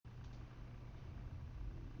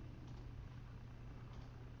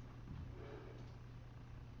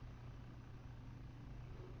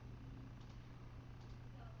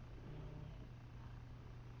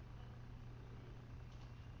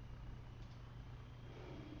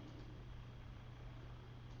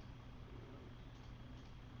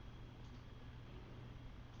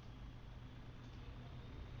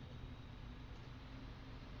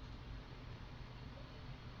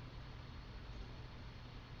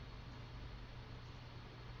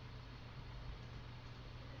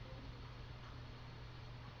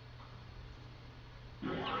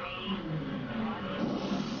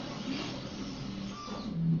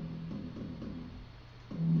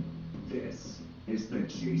It's the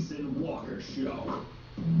Jason Walker Show.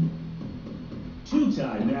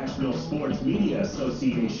 Two-time National Sports Media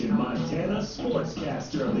Association Montana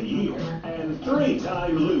Sportscaster of the Year, and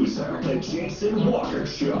three-time loser, the Jason Walker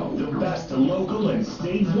Show. The best local and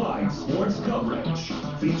statewide sports coverage,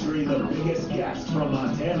 featuring the biggest guests from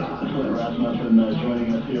Montana. Rasmussen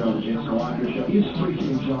joining us here on the Jason Walker Show. It's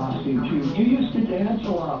freaking exhausting, too. You used to dance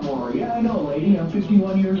a lot more. Yeah, I know, lady. I'm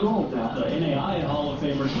 51 years old now. The NAI Hall of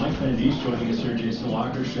Famers, Mike Benedict's joining us here, Jason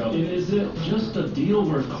Walker Show. And is it just a deal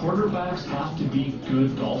where quarterbacks have to be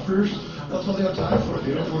good golfers? That's what they have time for.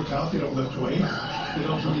 They don't work out, they don't lift weights, they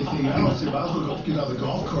don't do anything else. They might as well get on the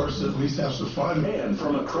golf course and at least have some fun. And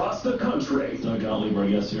from across the country, Doug Gottlieb, our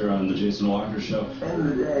guest here on the Jason Walker Show. At the end of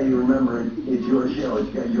the day, you remember, it's your show. It's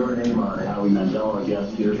got your name on it. Howie Mandel, our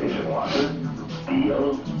guest here. Jason Walker.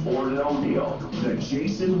 Deal or no deal? The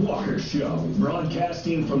Jason Walker Show,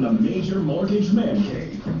 broadcasting from the Major Mortgage Man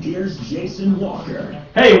Cave. Here's Jason Walker.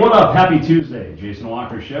 Hey, what up? Happy Tuesday. Jason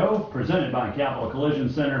Walker Show, presented by Capital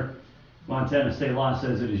Collision Center. Montana state law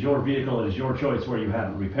says it is your vehicle, it is your choice where you have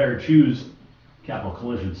it repaired. Choose Capital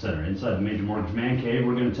Collision Center. Inside the Major Mortgage Man Cave,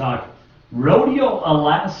 we're going to talk Rodeo,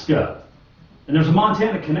 Alaska. And there's a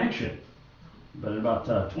Montana connection. But in about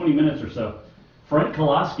 20 minutes or so, Frank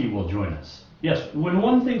Koloski will join us. Yes, when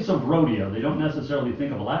one thinks of rodeo, they don't necessarily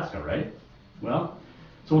think of Alaska, right? Well,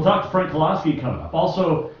 so we'll talk to Frank Koloski coming up.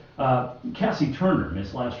 Also, Cassie Turner,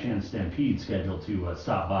 Miss Last Chance Stampede, scheduled to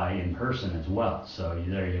stop by in person as well. So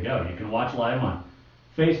there you go. You can watch live on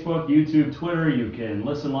Facebook, YouTube, Twitter. You can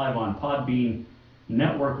listen live on Podbean,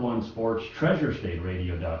 Network One Sports,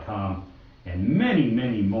 TreasureStateRadio.com, and many,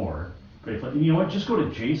 many more. Great. You know what? Just go to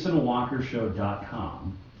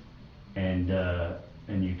JasonWalkerShow.com, and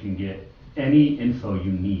you can get any info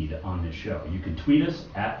you need on this show. You can tweet us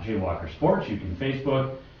at JWalkerSports. You can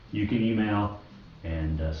Facebook. You can email.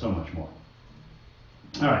 And so much more.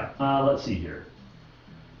 All right, let's see here.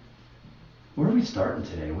 Where are we starting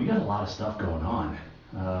today? We got a lot of stuff going on.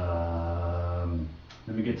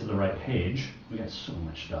 Let me get to the right page. We got so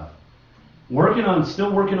much stuff.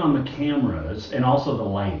 Still working on the cameras and also the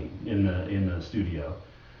lighting in the studio.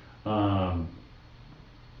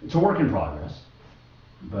 It's a work in progress,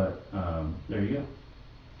 but there you go.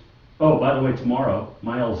 Oh, by the way, tomorrow,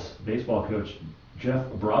 Miles baseball coach Jeff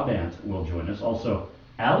Brabant will join us. Also,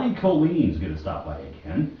 Allie Colleen's going to stop by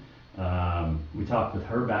again. We talked with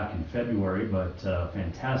her back in February, but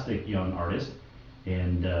fantastic young artist,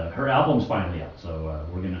 and her album's finally out. So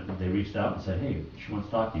they reached out and said, hey, she wants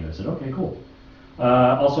to talk to you. I said, okay, cool.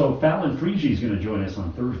 Also, Fallon Freegie's going to join us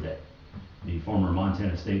on Thursday. The former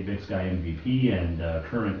Montana State Big Sky MVP and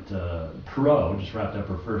current pro, just wrapped up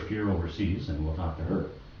her first year overseas, and we'll talk to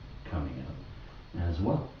her coming up as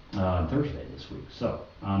well. Thursday this week. So,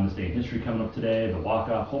 this day in history coming up today, the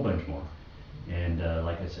walk-off, whole bunch more. And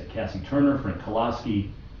like I said, Cassie Turner, Frank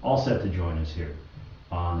Koloski, all set to join us here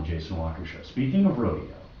on the Jason Walker Show. Speaking of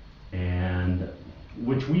rodeo, and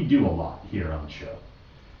which we do a lot here on the show,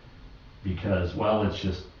 because, well, it's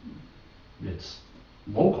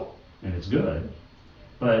local and it's good.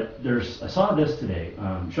 But I saw this today.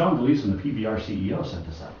 Sean Gleason, the PBR CEO, sent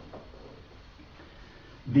this out.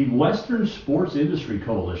 The Western Sports Industry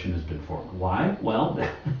Coalition has been formed. Why? Well,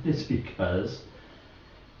 it's because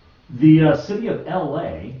the city of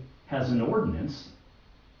LA has an ordinance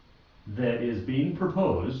that is being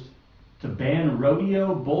proposed to ban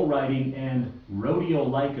rodeo, bull riding, and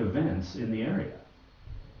rodeo-like events in the area.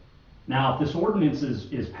 Now, if this ordinance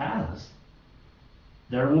is passed,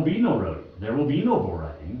 there will be no rodeo, there will be no bull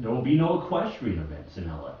riding, there will be no equestrian events in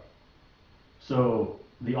LA. So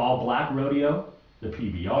the all-black rodeo, the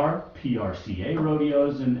PBR, PRCA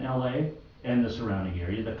rodeos in LA and the surrounding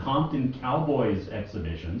area, the Compton Cowboys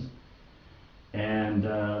exhibitions, and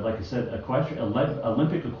like I said,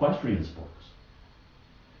 Olympic equestrian sports.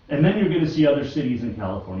 And then you're going to see other cities in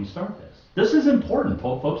California start this. This is important,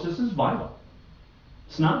 folks. This is vital.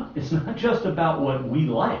 It's not just about what we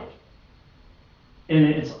like. And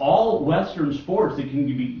it's all Western sports that can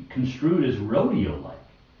be construed as rodeo-like.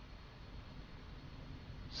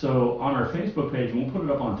 So on our Facebook page, and we'll put it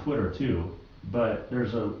up on Twitter too, but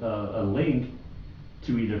there's a link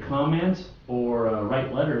to either comment or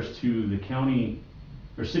write letters to the county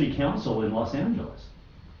or city council in Los Angeles.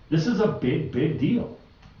 This is a big, big deal.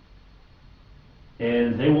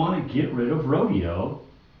 And they want to get rid of rodeo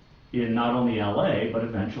in not only LA, but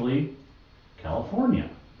eventually California.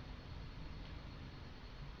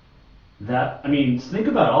 Think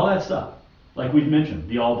about all that stuff. Like we've mentioned,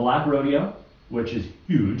 the all-black rodeo, which is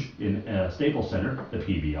huge in Staples Center, the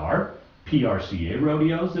PBR, PRCA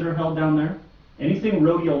rodeos that are held down there, anything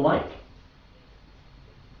rodeo-like.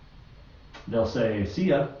 they'll say, see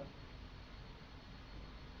ya.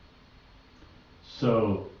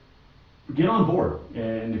 So get on board.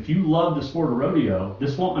 And if you love the sport of rodeo,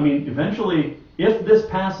 this won't, I mean, eventually, if this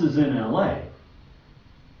passes in LA,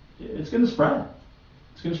 it's going to spread.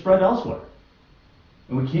 It's going to spread elsewhere.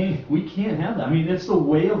 And we can't have that. I mean, it's the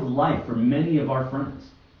way of life for many of our friends.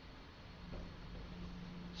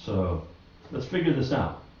 So let's figure this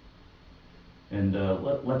out. And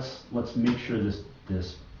let's make sure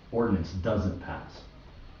this ordinance doesn't pass.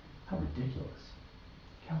 How ridiculous.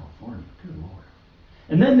 California, good Lord.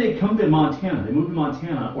 And then they come to Montana. They move to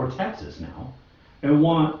Montana or Texas now and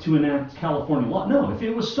want to enact California law. No, if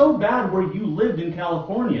it was so bad where you lived in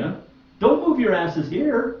California, don't move your asses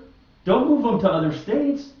here. Don't move them to other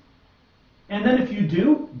states. And then if you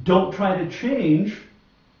do, don't try to change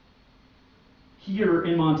here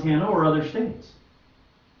in Montana or other states.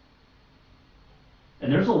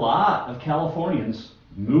 And there's a lot of Californians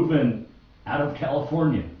moving out of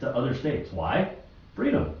California to other states. Why?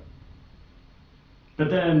 Freedom. But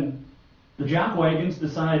then the jackwagons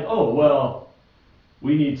decide, oh, well,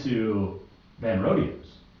 we need to ban rodeos.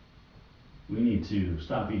 We need to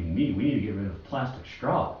stop eating meat. We need to get rid of plastic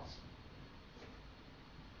straws.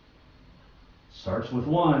 Starts with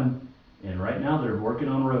one, and right now they're working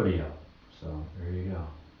on rodeo. So there you go.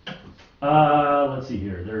 Let's see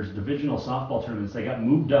here. There's divisional softball tournaments. They got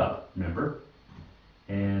moved up, remember?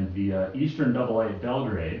 And the Eastern AA at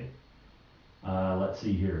Belgrade. Let's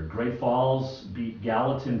see here. Great Falls beat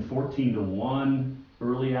Gallatin 14-1.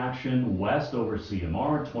 Early action. West over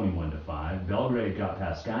CMR 21-5. Belgrade got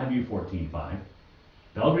past Skyview 14-5.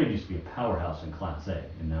 Belgrade used to be a powerhouse in Class A,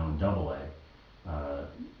 and now in AA.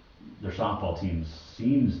 Their softball team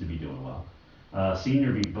seems to be doing well.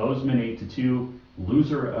 Senior beat Bozeman 8-2.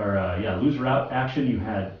 Loser out action. You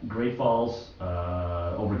had Great Falls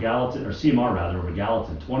over Gallatin, or CMR rather, over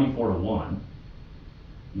Gallatin 24-1.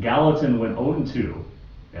 Gallatin went 0-2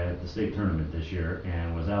 at the state tournament this year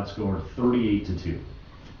and was outscored 38-2.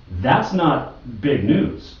 That's not big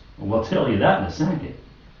news. We'll tell you that in a second.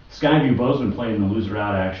 Skyview Bozeman playing the loser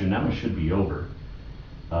out action. That one should be over.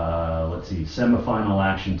 Let's see, semifinal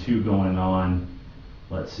action 2 going on.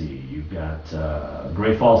 Let's see, you've got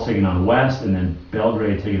Great Falls taking on West, and then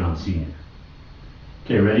Belgrade taking on Senior.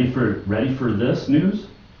 Okay, ready for this news?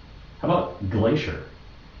 How about Glacier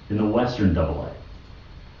in the Western AA?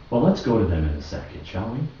 Well, let's go to them in a second, shall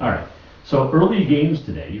we? All right. So early games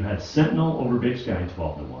today, you had Sentinel over Big Sky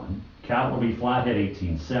 12-1, Capital B Flathead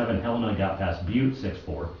 18-7, Helena got past Butte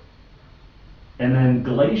 6-4, and then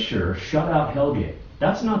Glacier shut out Hellgate.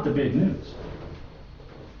 That's not the big news.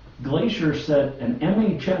 Glacier set an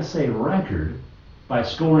MHSA record by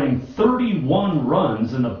scoring 31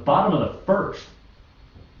 runs in the bottom of the first.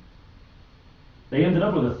 They ended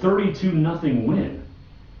up with a 32-0 win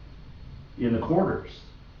in the quarters.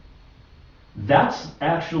 That's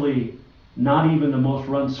actually not even the most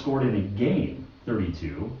runs scored in a game,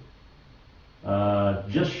 32.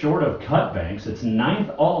 Just short of Cutbanks. It's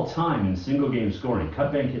 9th all-time in single-game scoring.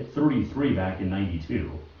 Cutbank hit 33 back in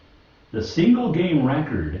 92. The single-game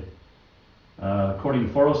record, according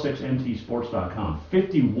to 406mtsports.com,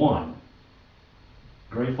 51.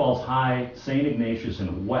 Great Falls High, St. Ignatius,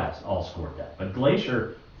 and West all scored that. But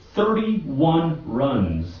Glacier, 31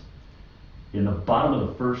 runs in the bottom of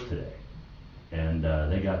the first today. And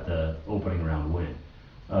they got the opening round win.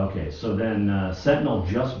 Okay, so then Sentinel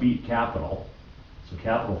just beat Capital. So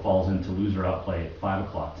Capital falls into loser outplay at 5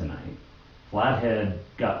 o'clock tonight. Flathead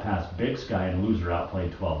got past Big Sky and loser outplay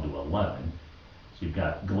 12-11. So you've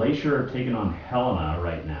got Glacier taking on Helena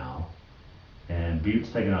right now, and Butte's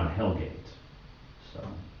taking on Hellgate. So,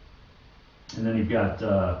 and then you've got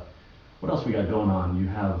what else we got going on? You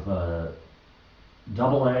have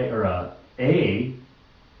AA or A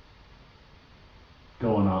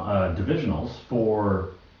going on divisionals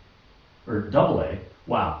for or AA.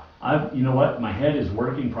 Wow. You know what? My head is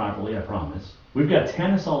working properly, I promise. We've got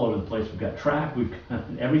tennis all over the place. We've got track. We've got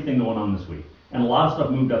everything going on this week. And a lot of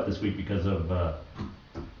stuff moved up this week because of the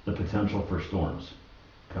potential for storms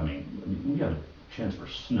coming. I mean, we got a chance for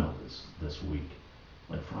snow this week,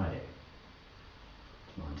 like Friday.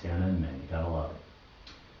 Montana and Maine. Gotta love it.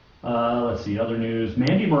 Let's see, other news.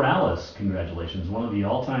 Mandy Morales, congratulations. One of the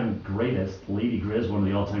all-time greatest, Lady Grizz, one of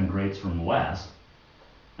the all-time greats from West.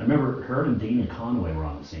 I remember her and Dana Conway were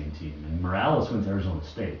on the same team, and Morales went to Arizona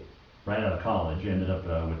State right out of college, ended up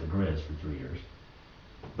with the Grizz for 3 years.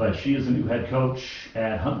 But she is the new head coach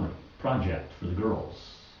at Huntley Project for the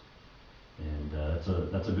girls, and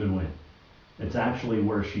that's a good win. It's actually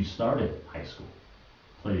where she started high school,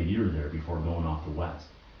 played a year there before going off to West.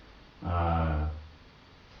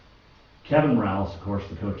 Kevin Morales, of course,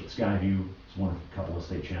 the coach at Skyview, has won a couple of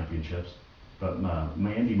state championships. But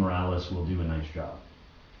Mandy Morales will do a nice job.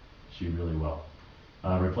 She really will.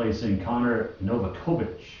 Replacing Connor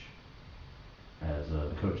Novakovic as the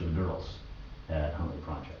coach of the girls at Huntley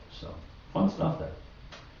Project. So, fun stuff there.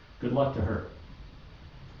 Good luck to her.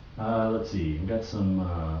 Let's see, we've got some,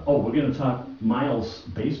 we're going to talk Miles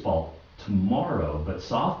baseball tomorrow, but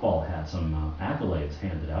softball had some accolades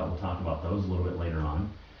handed out. We'll talk about those a little bit later on.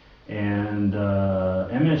 And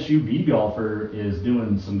MSU B golfer is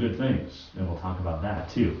doing some good things, and we'll talk about that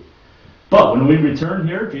too. But when we return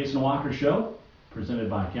here, Jason Walker Show, presented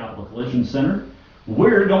by Capital Collision Center,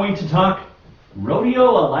 we're going to talk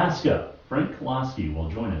Rodeo, Alaska. Frank Koloski will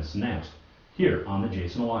join us next here on the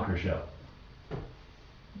Jason Walker Show.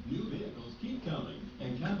 New vehicles keep coming,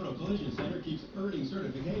 and Capital Collision Center keeps earning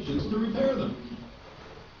certifications to repair them.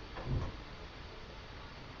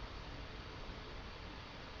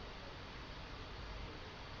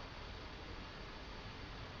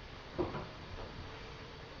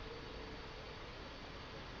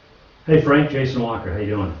 Hey Frank, Jason Walker, how you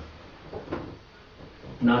doing?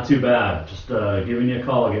 Not too bad. Just giving you a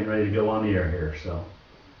call, getting ready to go on the air here. So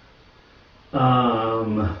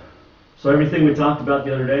everything we talked about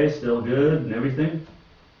the other day, still good and everything?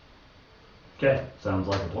 Okay, sounds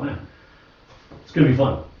like a plan. It's gonna be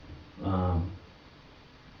fun.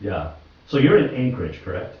 Yeah. So you're in Anchorage,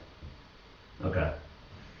 correct? Okay.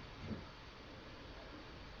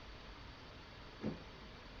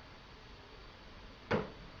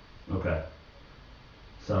 Okay.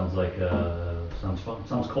 Sounds like, sounds fun.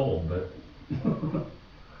 Sounds cold, but.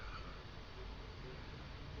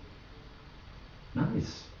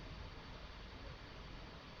 Nice.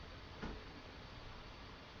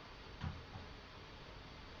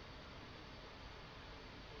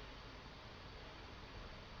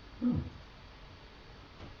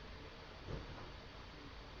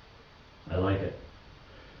 I like it.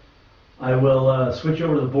 I will switch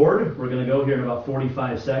over to the board. We're going to go here in about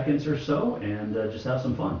 45 seconds or so and just have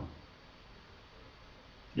some fun.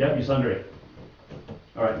 Yep, you sound great.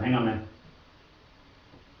 All right, hang on, man.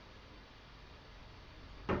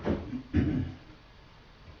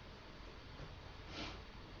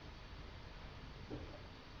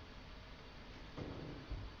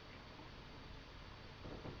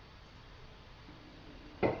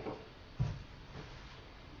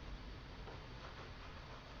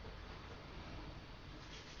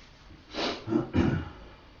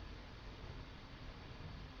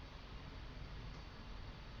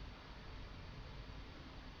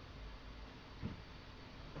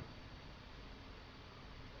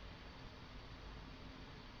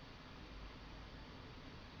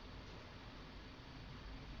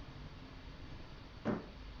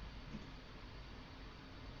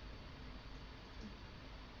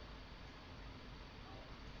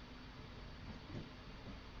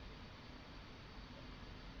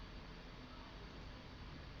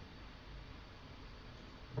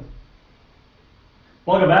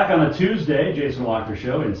 Welcome back on a Tuesday, Jason Walker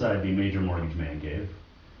Show inside the Major Mortgage Man Cave.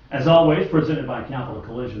 As always, presented by Capital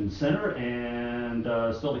Collision Center, and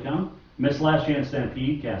still to come, Miss Last Chance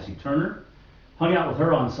Stampede, Cassie Turner. Hung out with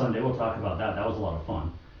her on Sunday. We'll talk about that. That was a lot of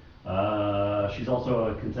fun. She's also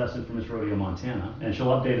a contestant for Miss Rodeo, Montana, and she'll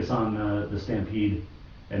update us on the Stampede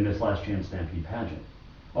and Miss Last Chance Stampede pageant.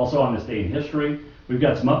 Also on this day in history, we've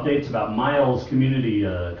got some updates about Miles Community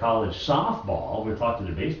College softball. We'll talk to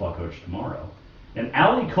the baseball coach tomorrow. And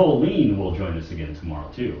Allie Colleen will join us again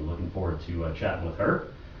tomorrow, too. Looking forward to chatting with her.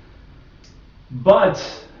 But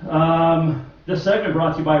this segment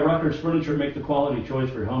brought to you by Rucker's Furniture. Make the quality choice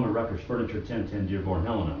for your home at Rucker's Furniture, 1010 Dearborn,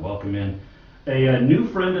 Helena. Welcome in a new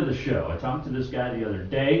friend of the show. I talked to this guy the other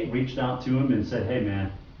day, reached out to him and said, hey,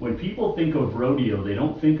 man, when people think of rodeo, they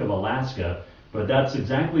don't think of Alaska, but that's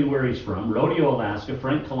exactly where he's from. Rodeo, Alaska.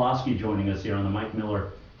 Frank Koloski joining us here on the Mike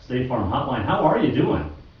Miller State Farm Hotline. How are you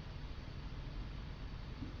doing?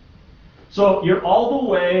 So you're all the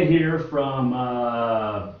way here from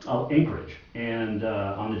Anchorage and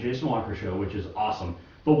on the Jason Walker Show, which is awesome.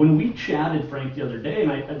 But when we chatted, Frank, the other day,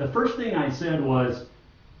 and the first thing I said was,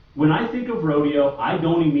 when I think of rodeo, I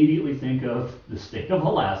don't immediately think of the state of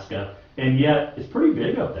Alaska, and yet it's pretty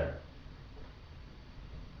big up there.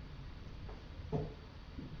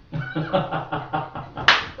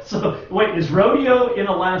 So wait, is rodeo in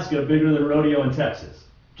Alaska bigger than rodeo in Texas?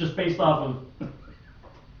 Just based off of...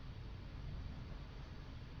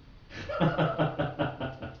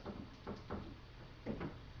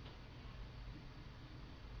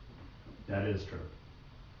 That is true.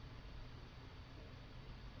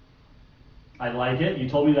 I like it. You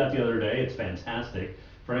told me that the other day. It's fantastic.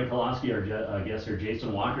 Frank Koloski, our guest here,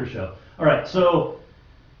 Jason Walker Show. All right, so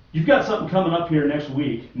you've got something coming up here next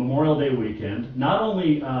week, Memorial Day weekend. Not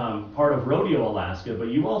only part of Rodeo Alaska, but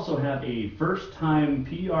you also have a first-time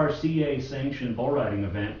PRCA sanctioned bull riding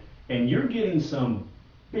event, and you're getting some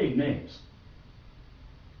big names.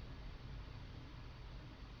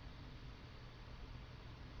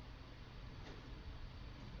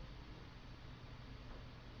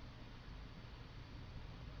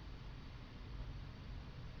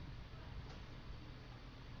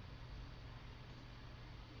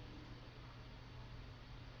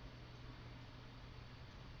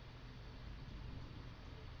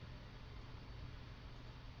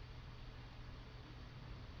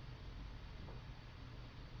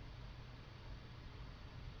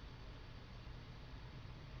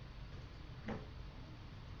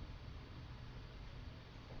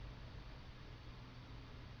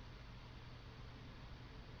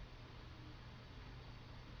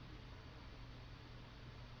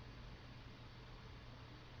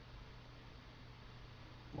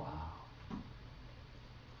 Wow.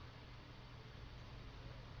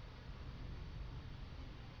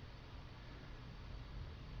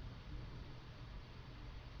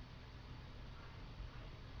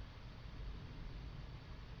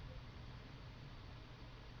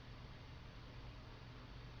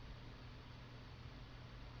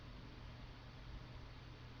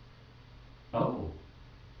 Oh.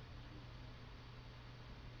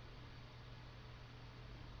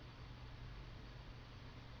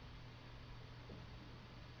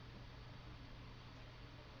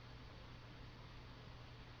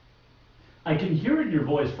 I can hear it in your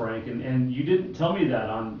voice, Frank, and you didn't tell me that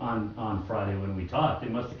on Friday when we talked.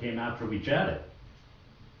 It must have came after we chatted.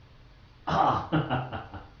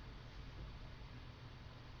 Ah.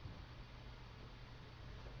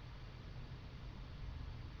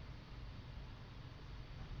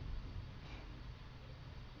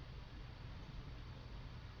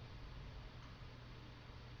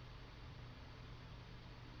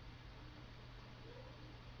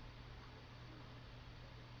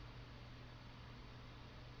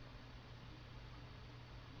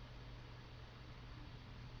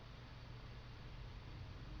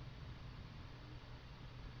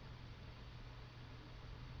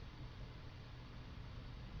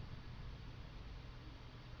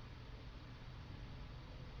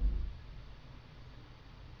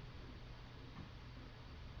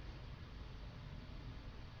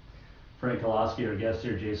 Frank Koloski, our guest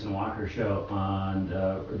here, Jason Walker Show,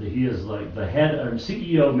 he is like the head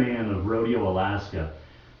CEO man of Rodeo Alaska.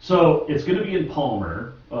 So it's going to be in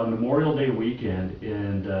Palmer on Memorial Day weekend,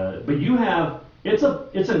 and but you have it's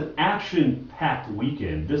an action-packed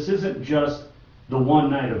weekend. This isn't just the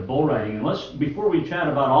one night of bull riding. And before we chat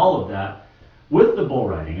about all of that, with the bull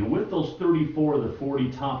riding and with those 34 of the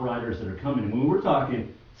 40 top riders that are coming, I mean, we're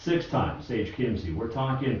talking 6 times Sage Kimsey. We're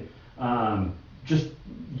talking just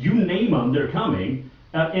you name them, they're coming,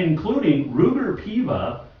 including Ruger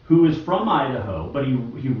Piva, who is from Idaho, but he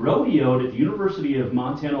rodeoed at the University of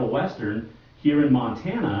Montana Western here in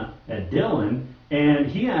Montana at Dillon, and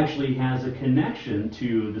he actually has a connection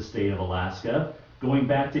to the state of Alaska going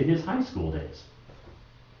back to his high school days.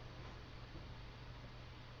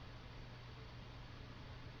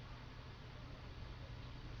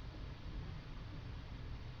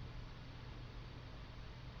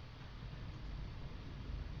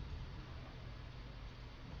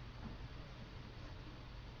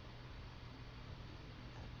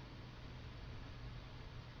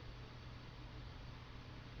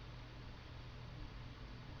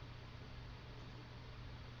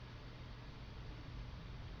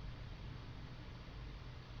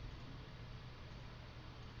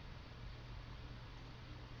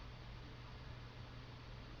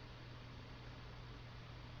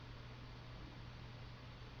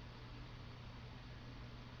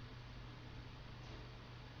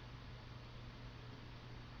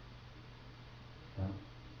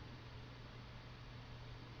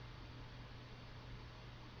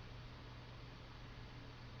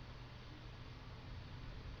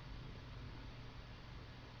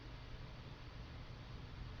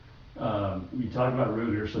 We talked about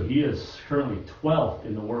Ruger, so he is currently 12th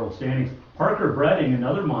in the world standings. Parker Bredding,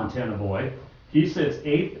 another Montana boy, he sits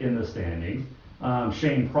 8th in the standings.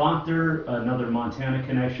 Shane Proctor, another Montana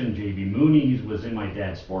connection. J.B. Mooney was in my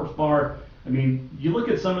dad's sports bar. I mean, you look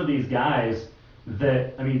at some of these guys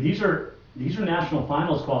that, I mean, these are national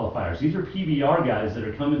finals qualifiers. These are PBR guys that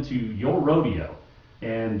are coming to your rodeo.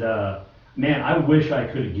 And man, I wish I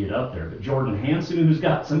could get up there. But Jordan Hansen, who's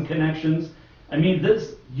got some connections. I mean,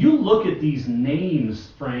 you look at these names,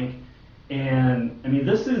 Frank, and I mean,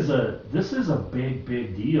 this is a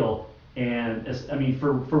big deal. And I mean,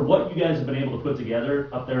 for what you guys have been able to put together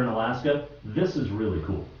up there in Alaska, this is really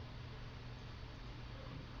cool.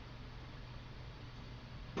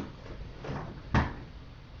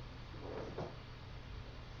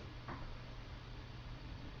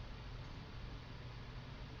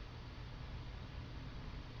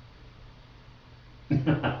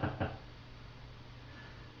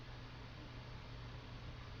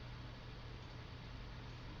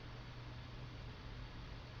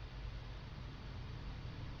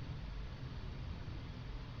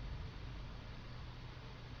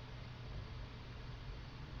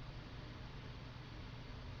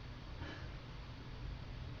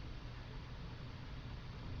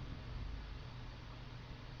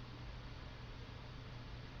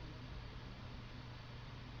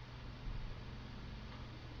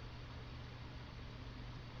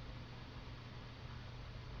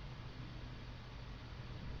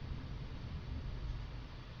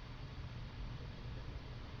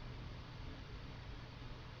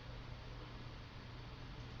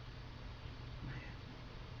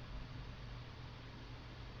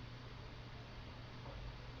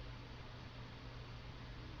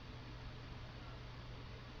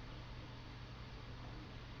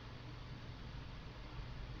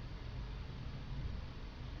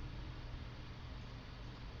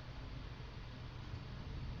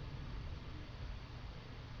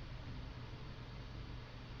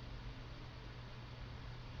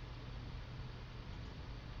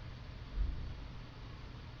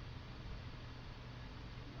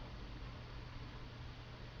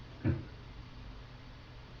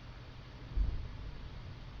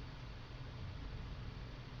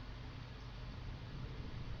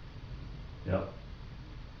 Yep.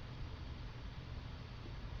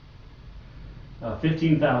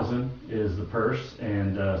 15,000 is the purse,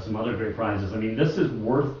 and some other great prizes. I mean, this is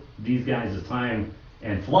worth these guys' time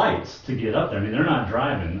and flights to get up there. I mean, they're not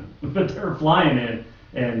driving, but they're flying in,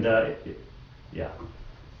 and yeah.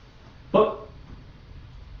 But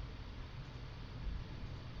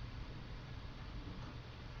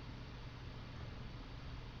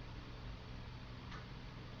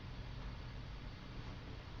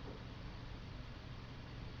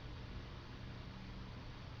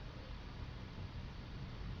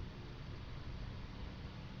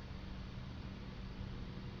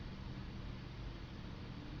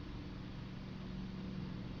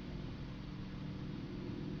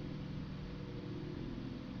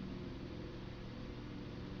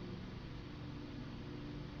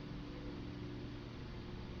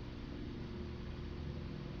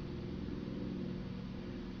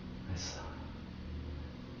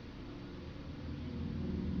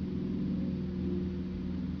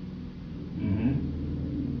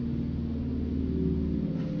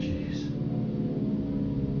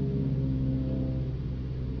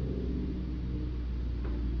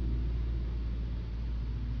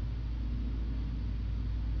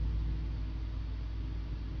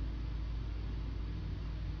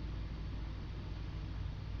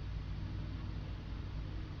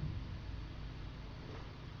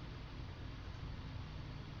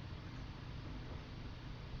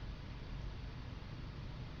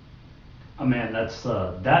oh man,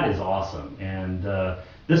 that is awesome, and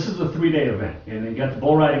this is a 3-day event, and you got the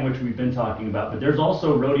bull riding, which we've been talking about, but there's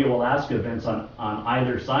also Rodeo Alaska events on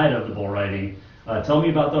either side of the bull riding. Tell me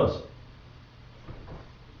about those.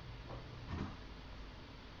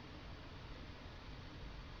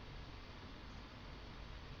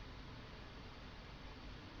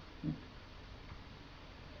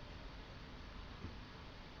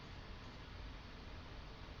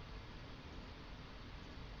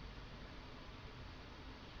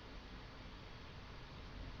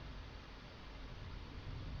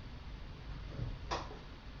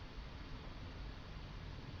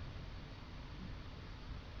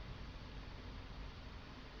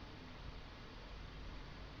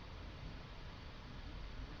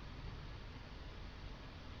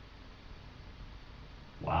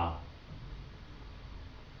 Wow.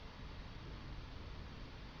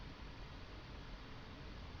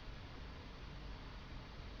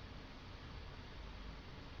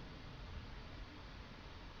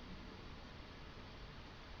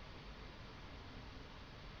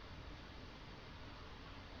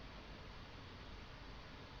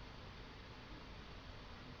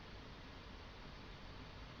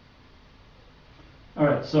 All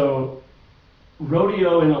right, so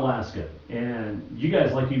Rodeo in Alaska, and you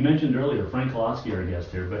guys, like you mentioned earlier, Frank Koloski, our guest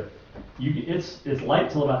here, but it's light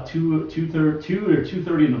till about 2 or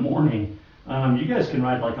 2:30 in the morning. You guys can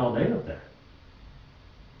ride like all day up there.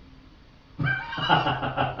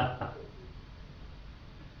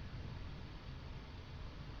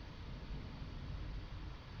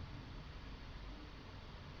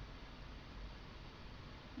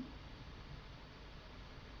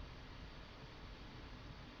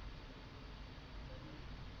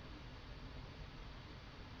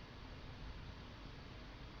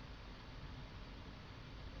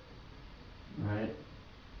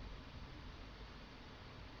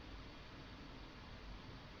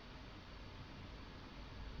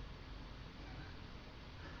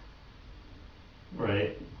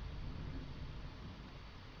 right?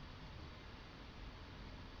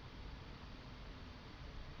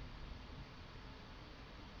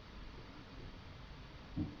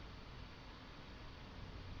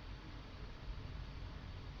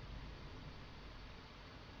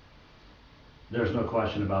 There's no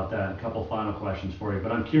question about that. A couple final questions for you, but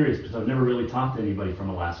I'm curious because I've never really talked to anybody from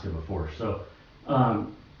Alaska before. So,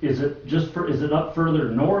 is it up further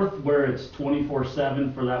north where it's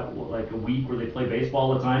 24/7 for that, like a week where they play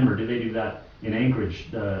baseball all the time, or do they do that in Anchorage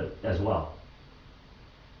as well?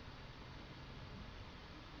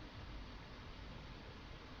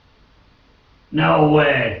 No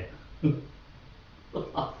way.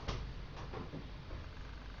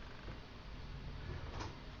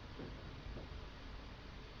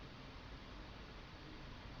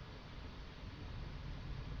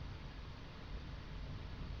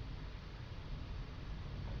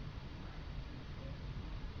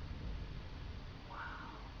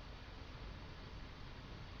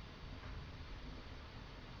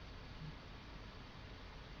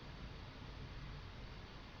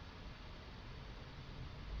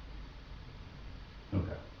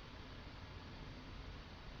 Okay.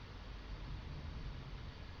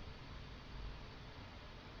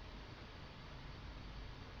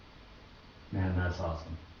 Man, that's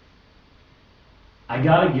awesome. I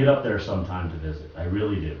gotta get up there sometime to visit. I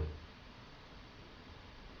really do.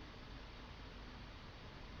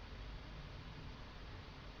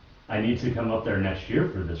 I need to come up there next year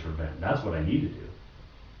for this event. That's what I need to do.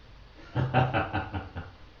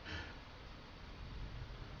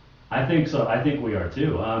 I think so. I think we are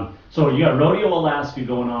too. So you got Rodeo Alaska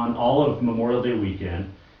going on all of Memorial Day weekend.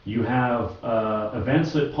 You have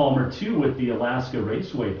events at Palmer too with the Alaska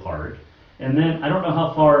Raceway Park. And then I don't know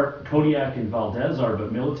how far Kodiak and Valdez are,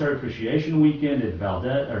 but Military Appreciation Weekend at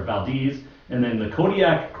Valdez, and then the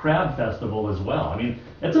Kodiak Crab Festival as well. I mean,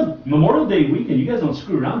 it's a Memorial Day weekend. You guys don't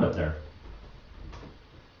screw around up there.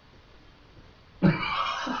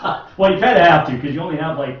 Well, you kind of have to because you only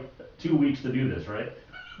have like 2 weeks to do this, right?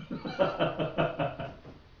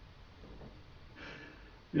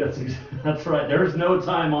 That's right. There's no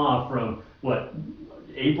time off from what,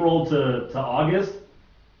 April to August.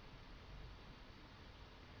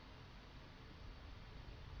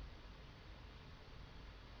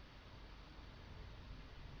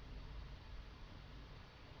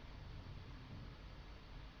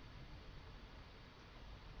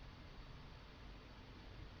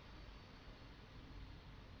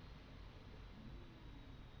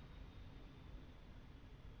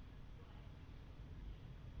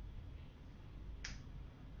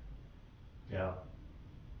 Yeah.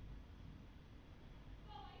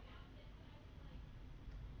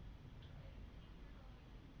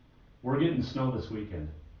 We're getting snow this weekend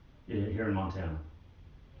here in Montana.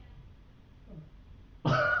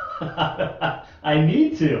 I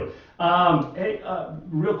need to. Hey,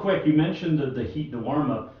 real quick, you mentioned the heat, the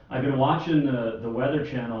warm up. I've been watching the Weather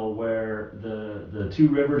Channel where the two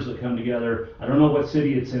rivers that come together. I don't know what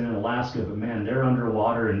city it's in Alaska, but man, they're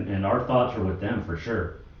underwater, and our thoughts are with them for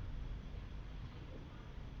sure.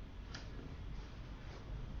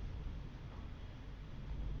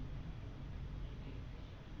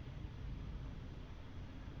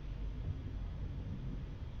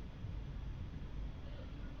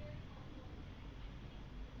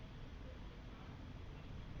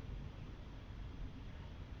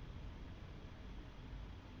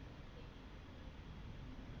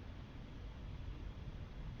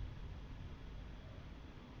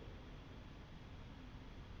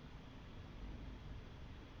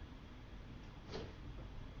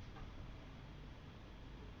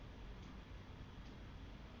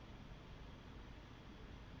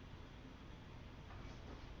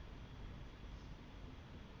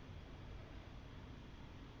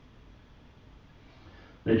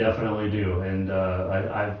 They definitely do, and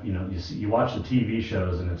you watch the TV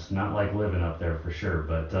shows, and it's not like living up there for sure.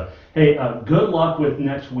 But hey, good luck with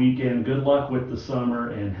next weekend. Good luck with the summer,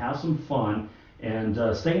 and have some fun. And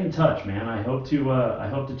stay in touch, man. I hope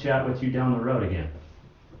to chat with you down the road again.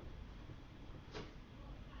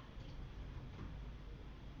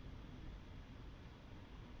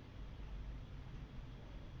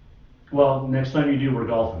 Well, next time you do, we're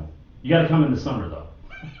golfing. You got to come in the summer, though.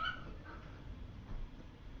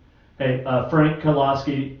 Hey, Frank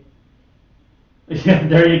Koloski. Yeah,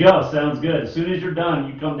 there you go. Sounds good. As soon as you're done,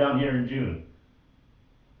 you come down here in June.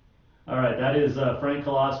 All right, that is Frank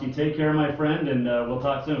Koloski. Take care, my friend, and we'll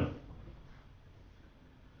talk soon.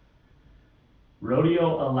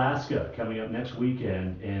 Rodeo, Alaska, coming up next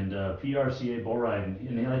weekend, and PRCA bull riding.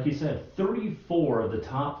 And like you said, 34 of the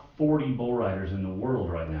top 40 bull riders in the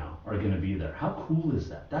world right now are going to be there. How cool is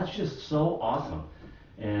that? That's just so awesome.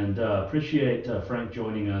 And appreciate Frank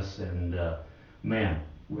joining us. And man,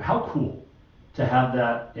 how cool to have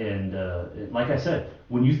that. And like I said,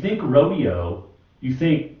 when you think rodeo, you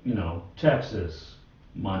think, you know, Texas,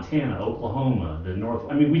 Montana, Oklahoma, the North.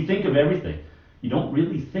 I mean, we think of everything. You don't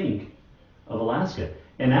really think of Alaska.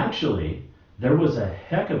 And actually, there was a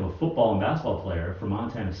heck of a football and basketball player from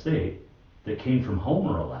Montana State that came from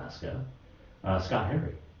Homer, Alaska, Scott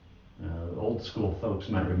Harry. Old school folks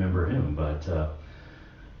might remember him, but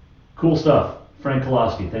cool stuff. Frank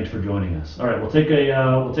Koloski, thanks for joining us. All right, we'll take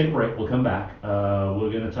a break. We'll come back. We're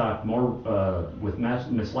going to talk more with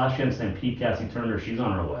Miss Last Chance Stampede, Cassie Turner. She's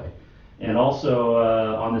on her way. And also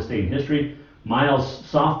on this day in history, Miles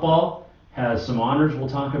softball has some honors we'll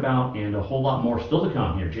talk about, and a whole lot more still to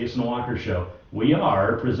come here. Jason Walker Show. We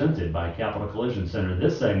are presented by Capital Collision Center.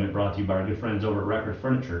 This segment brought to you by our good friends over at Records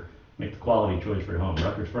Furniture. Make the quality choice for your home.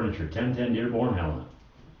 Records Furniture, 1010 Dearborn, Helena.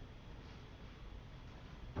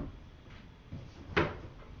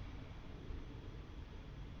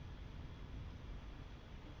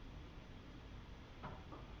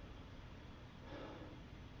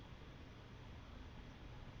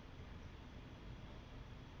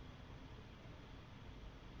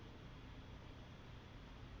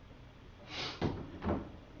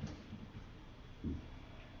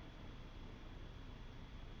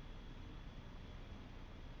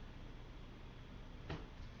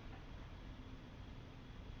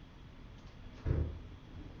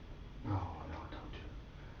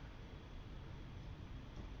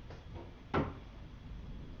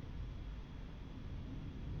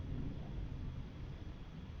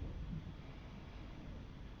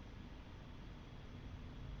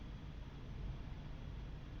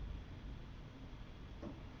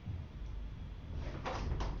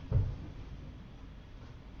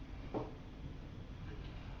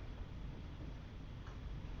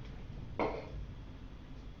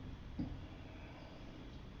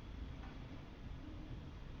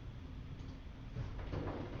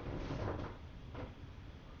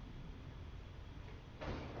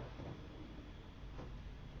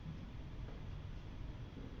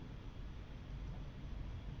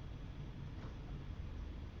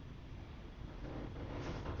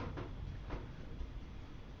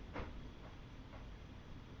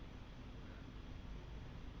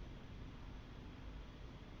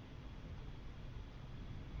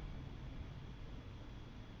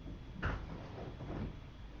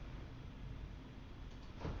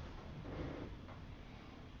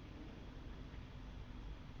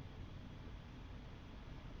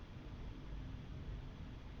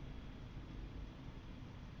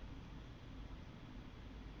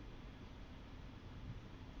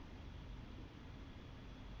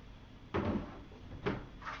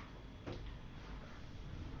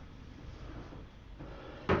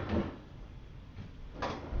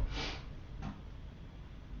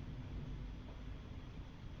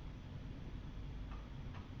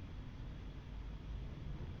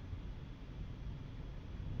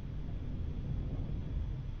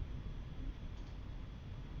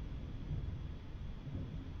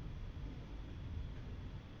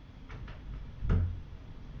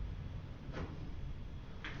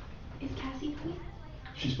 Is Cassie coming?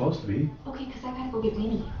 She's supposed to be. Okay, because I gotta go get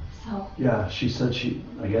Winnie, so. Yeah, she said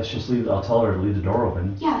I guess just I'll tell her to leave the door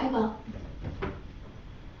open. Yeah, I will.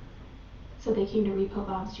 So they came to repo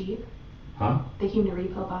Bob's Jeep? Huh? They came to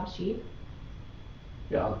repo Bob's Jeep?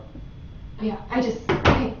 Yeah. Oh yeah,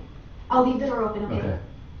 okay. I'll leave the door open, okay? Okay.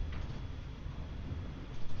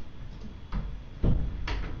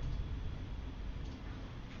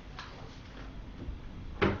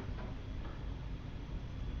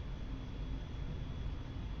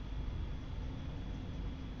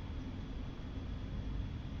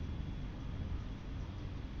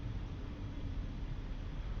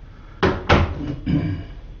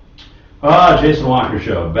 Jason Walker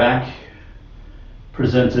Show, back,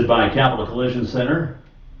 presented by Capital Collision Center.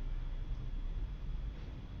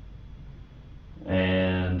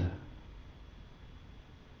 And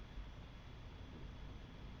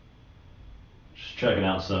just checking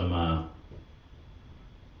out some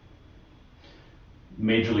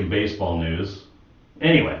Major League Baseball news.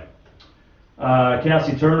 Anyway,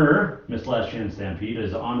 Cassie Turner, Miss Last Chance Stampede,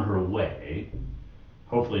 is on her way.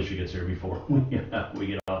 Hopefully she gets here before we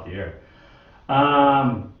get off the air.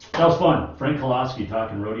 That was fun. Frank Koloski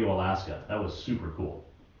talking Rodeo, Alaska. That was super cool.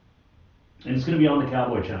 And it's going to be on the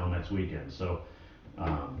Cowboy Channel next weekend. So,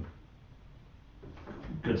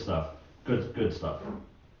 good stuff. Good stuff.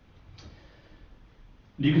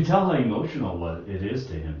 You can tell how emotional what it is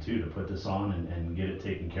to him too to put this on and get it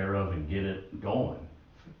taken care of and get it going,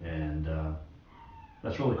 and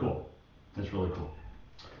that's really cool. That's really cool.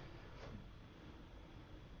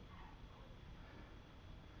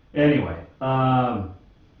 Anyway,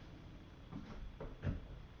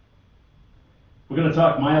 we're going to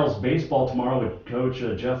talk Miles baseball tomorrow with Coach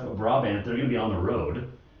Jeff Brabant. They're going to be on the road.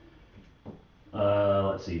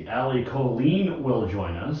 Let's see, Allie Colleen will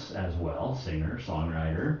join us as well, singer,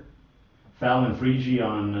 songwriter. Fallon Frigi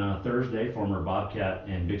on Thursday, former Bobcat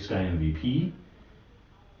and Big Sky MVP.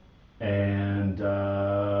 And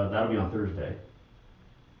that'll be on Thursday.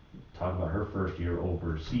 Talk about her first year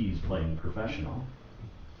overseas playing professional.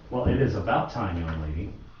 Well, it is about time, young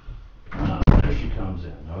lady. There she comes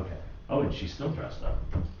in. Okay. Oh, and she's still dressed up.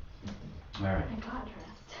 All right. I got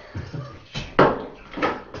dressed.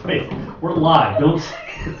 Wait, we're live. Don't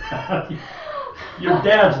say that. Your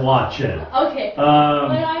dad's watching. Okay. But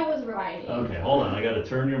I was writing. Okay, hold on. I got to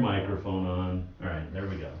turn your microphone on. All right, there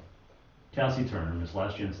we go. Cassie Turner, Miss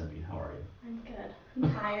Last Gen Stampede. How are you? I'm good.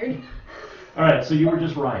 I'm tired. All right, so you were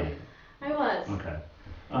just riding. I was. Okay.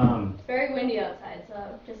 It's very windy outside,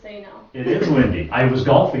 so just so you know. It is windy. I was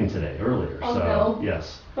golfing today earlier, Oh, so no.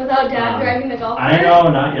 yes. Without Dad driving the golf cart? I know,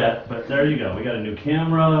 not yet, but there you go. We got a new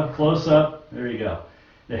camera, close up. There you go.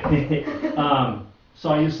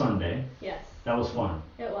 Saw you Sunday. Yes. That was fun.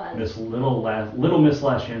 It was. Little Miss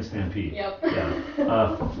Last Chance Stampede. Yep.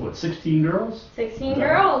 Yeah. What, 16 girls? 16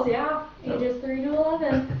 girls, yeah. Ages 3 to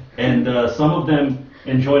 11. And some of them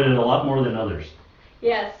enjoyed it a lot more than others.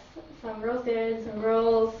 Yes. Some girls did. Some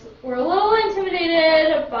girls were a little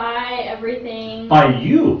intimidated by everything. By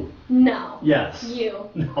you? No. Yes. You.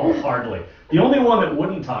 No, hardly. The only one that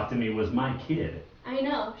wouldn't talk to me was my kid. I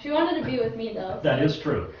know. She wanted to be with me, though. That is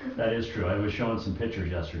true. That is true. I was showing some pictures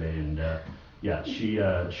yesterday, and yeah,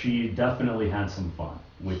 she definitely had some fun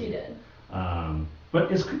with you. She did. But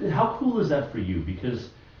how cool is that for you? Because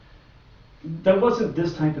that wasn't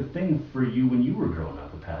this type of thing for you when you were growing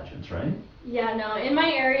up with pageants, right? Yeah, no. In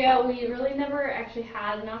my area, we really never actually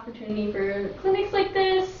had an opportunity for clinics like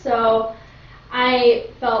this, so I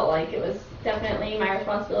felt like it was definitely my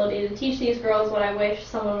responsibility to teach these girls what I wish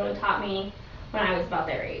someone would have taught me when I was about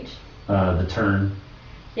their age. The turn.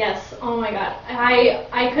 Yes. Oh my God.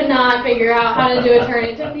 I could not figure out how to do a turn.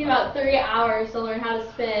 It took me about 3 hours to learn how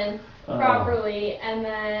to spin properly, and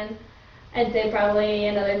then I did probably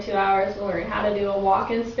another 2 hours to learn how to do a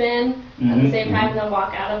walk and spin at the same time, and then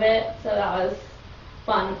walk out of it. So that was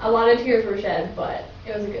fun. A lot of tears were shed, but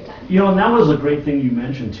it was a good time. You know, and that was a great thing you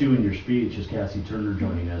mentioned too in your speech, as Cassie Turner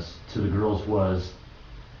joining us, to the girls, was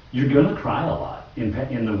you're going to cry a lot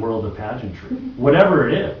in the world of pageantry, whatever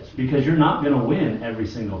it is, because you're not going to win every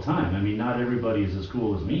single time. I mean, not everybody is as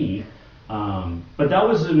cool as me, but that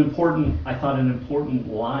was an important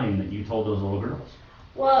line that you told those little girls.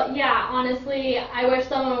 Well, yeah, honestly, I wish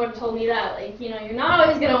someone would have told me that. Like, you know, you're not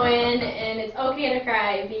always going to win, and it's okay to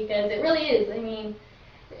cry, because it really is. I mean,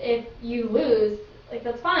 if you lose, like,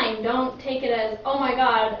 that's fine. Don't take it as, oh my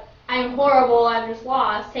God, I'm horrible, I've just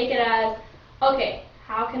lost. Take it as, okay,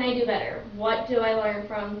 how can I do better? What do I learn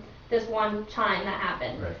from this one time that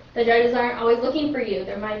happened? Right. The judges aren't always looking for you.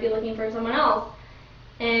 They might be looking for someone else,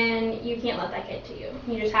 and you can't let that get to you.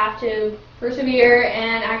 You just have to persevere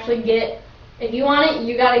and actually get. If you want it,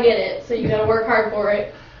 you got to get it. So you got to work hard for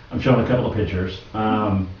it. I'm showing a couple of pictures.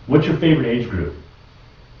 What's your favorite age group?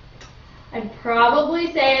 I'd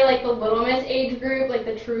probably say like the Little Miss age group, like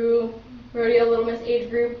the true Rodeo Little Miss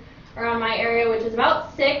age group around my area, which is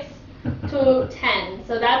about 6 to 10.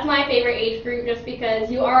 So that's my favorite age group, just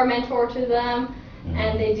because you are a mentor to them,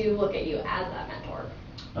 and they do look at you as that mentor.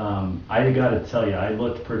 I got to tell you, I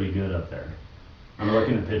looked pretty good up there. I'm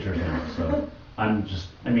looking at pictures now, so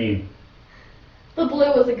The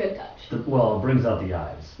blue was a good touch. Well, it brings out the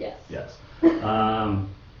eyes. Yes. Yes.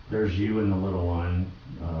 There's you and the little one.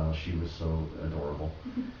 She was so adorable.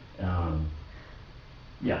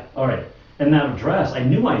 Yeah, all right. And that dress, I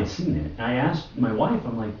knew I had seen it. And I asked my wife,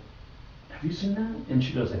 I'm like, have you seen that? And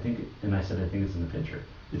she goes, I think it's in the picture.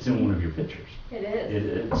 It's in one of your pictures. It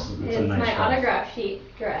is. It's a nice my dress. Autograph sheet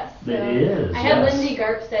dress. So it is. I had yes. Lindsay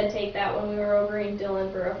Garpstead take that when we were over in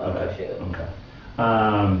Dillon for a photo shoot. Okay.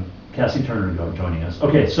 Cassie Turner joining us.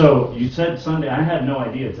 Okay, so you said Sunday. I had no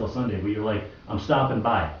idea until Sunday, but you're like, I'm stopping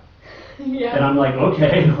by. Yeah. And I'm like,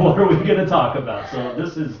 okay, what are we going to talk about? So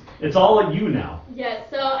it's all at you now. Yes,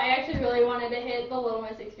 so I actually really wanted to hit the Little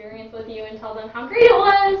Miss experience with you and tell them how great it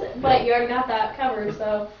was, but you already got that covered,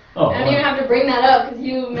 so I don't even have to bring that up because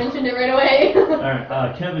you mentioned it right away. All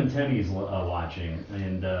right, Kevin Tenney's watching,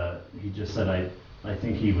 and he just said, I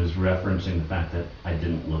think he was referencing the fact that I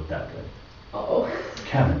didn't look that good. Oh.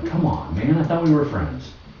 Kevin, come on, man! I thought we were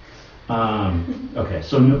friends. Okay,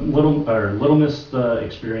 so Little Miss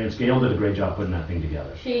experience. Gail did a great job putting that thing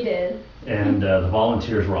together. She did. And the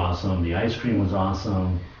volunteers were awesome. The ice cream was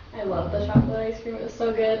awesome. I love the chocolate ice cream. It was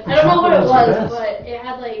so good. I don't know what it was, but it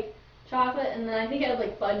had like chocolate, and then I think it had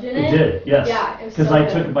like fudge in it. It did, yes. Yeah, it was because so I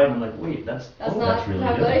good. took a bite and I'm like, wait, that's not really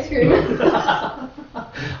chocolate good. ice cream.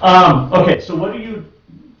 Okay, so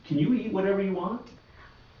can you eat whatever you want?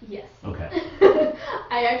 Yes. Okay.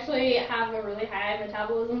 I actually have a really high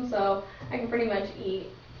metabolism, so I can pretty much eat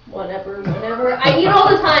whatever, whenever. I eat all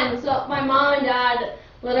the time, so my mom and dad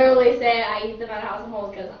literally say I eat them at House of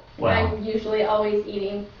Holes because I'm usually always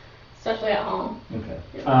eating, especially at home. Okay.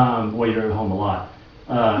 Well, you're at home a lot.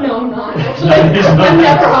 No, I'm not. Actually, I'm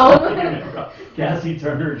never home. Cassie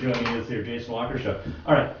Turner joining us here, Jason Walker Show.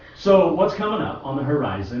 All right, so what's coming up on the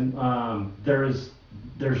horizon?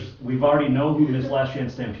 We've already know who Miss Last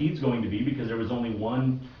Chance Stampede's going to be because there was only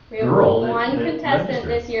one girl. One contestant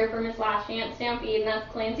this year for Miss Last Chance Stampede, and that's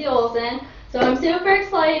Clancy Olsen. So I'm super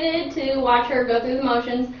excited to watch her go through the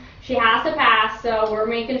motions. She has to pass, so we're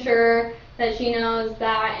making sure that she knows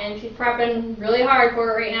that, and she's prepping really hard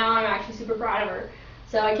for it right now. I'm actually super proud of her.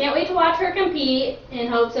 So I can't wait to watch her compete in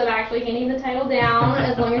hopes of actually handing the title down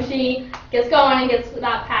as long as she gets going and gets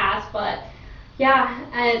that pass. But yeah,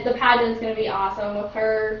 the pageant's going to be awesome with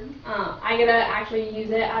her. I get to actually use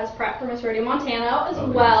it as prep for Miss Rodeo Montana as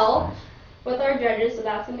well. Nice. With our judges, so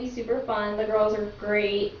that's going to be super fun. The girls are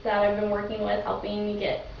great that I've been working with, helping me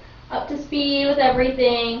get up to speed with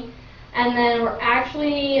everything. And then we're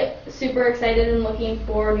actually super excited and looking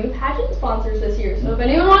for new pageant sponsors this year. So if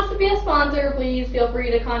anyone wants to be a sponsor, please feel free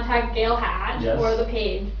to contact Gail Hatch or the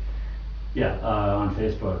page. Yeah, on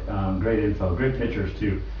Facebook. Great info, great pictures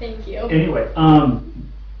too. Thank you. Anyway,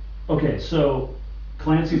 okay, so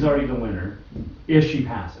Clancy's already the winner if she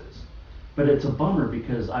passes. But it's a bummer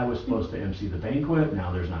because I was supposed to MC the banquet.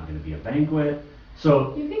 Now there's not going to be a banquet.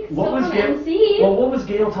 So you can what was Gail? MC. Well, what was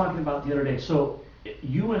Gail talking about the other day? So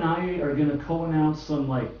you and I are going to co-announce some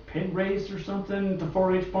like pig race or something at the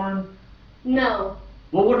 4-H barn? No.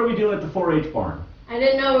 Well, what are we doing at the 4-H barn? I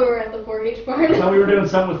didn't know we were at the 4-H barn. I thought we were doing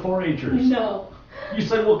something with 4-Hers. No. You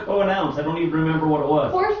said we'll co-announce. I don't even remember what it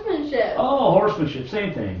was. Horsemanship. Oh, horsemanship.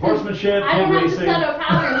 Same thing. Horsemanship, I don't pig have racing. to set a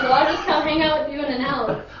pattern, so I'll just come hang out with you and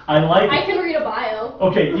announce. I like it. I can read a bio.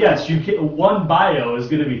 Okay, yes, you can. One bio is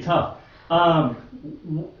going to be tough.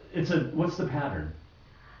 What's the pattern?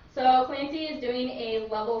 So Clancy is doing a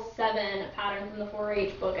level 7 pattern from the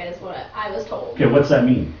 4-H book, is what I was told. Okay, what's that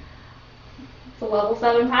mean? It's a level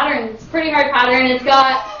 7 pattern. It's a pretty hard pattern. It's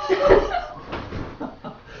got...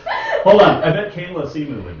 Hold on, I bet Kayla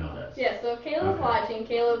Simu would know this. Yeah, so if Kayla's watching,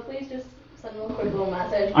 Kayla, please just send them a quick little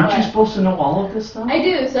message. Aren't you supposed to know all of this stuff? I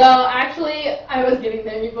do. So actually, I was getting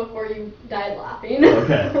there before you died laughing.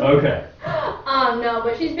 Okay. No,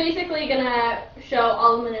 but she's basically gonna show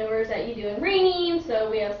all the maneuvers that you do in reining. So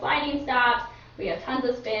we have sliding stops, we have tons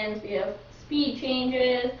of spins, we have speed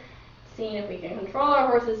changes, seeing if we can control our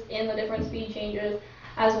horses in the different speed changes,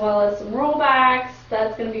 as well as some rollbacks.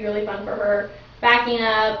 That's gonna be really fun for her. Backing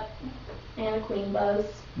up, and a queen buzz,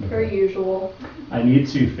 per usual. I need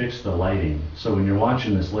to fix the lighting, so when you're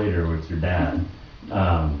watching this later with your dad,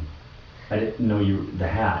 I didn't know the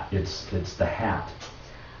hat. It's the hat.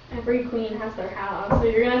 Every queen has their hat on, so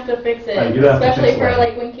you're gonna have to fix it. I do have to especially fix for the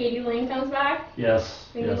like when Katie Lane comes back. Yes.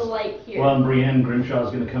 We need the light here. Well, and Brienne Grimshaw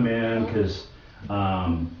is going to come in because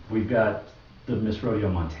we've got the Miss Rodeo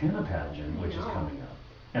Montana pageant, which is coming up,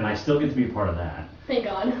 and I still get to be a part of that. Thank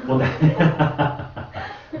God. Well,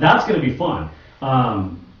 that's going to be fun,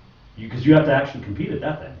 because you have to actually compete at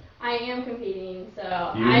that thing. I am competing,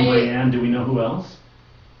 so You and Brienne. Do we know who else?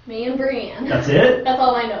 Me and Brienne. That's it? That's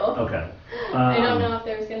all I know. Okay. I don't know if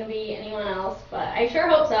there's going to be anyone else, but I sure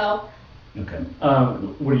hope so. Okay.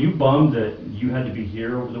 Were you bummed that you had to be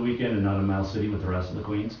here over the weekend and not in Miles City with the rest of the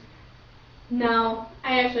queens? No,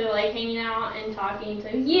 I actually like hanging out and talking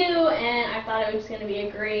to you, and I thought it was going to be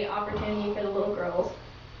a great opportunity for the little girls.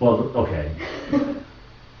 Well, okay.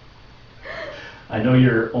 I know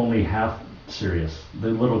you're only half serious. The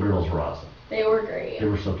little girls were awesome. They were great. They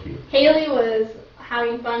were so cute. Haley was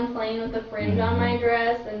having fun playing with the fringe on my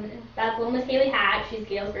dress, and that's little Miss Haley Hatch. She's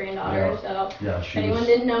Gail's granddaughter, so if anyone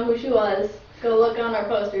didn't know who she was, go look on our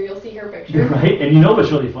poster. You'll see her picture. Right, and you know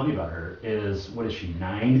what's really funny about her is, what is she,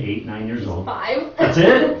 9 years old? 5. That's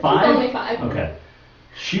it? 5? She's only 5. Okay.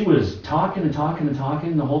 She was talking and talking and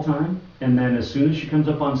talking the whole time, and then as soon as she comes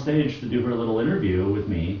up on stage to do her little interview with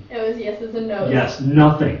me... It was yeses and nos. Yes,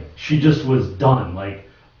 nothing. She just was done, like,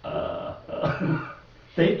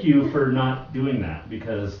 thank you for not doing that,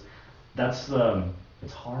 because that's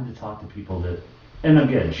it's hard to talk to people that. And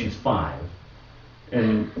again, she's 5,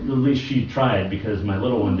 and at least she tried, because my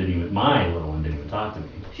little one didn't even talk to me.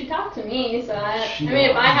 She talked to me, so I mean,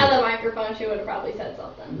 if I had the microphone, she would have probably said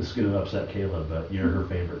something. This is gonna upset Kayla, but you're her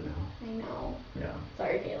favorite now. I know. Yeah.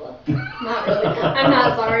 Sorry, Kayla. Not really. I'm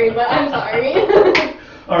not sorry, but I'm sorry.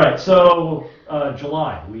 All right, so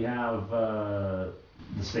July we have the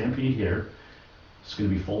Stampede here. It's going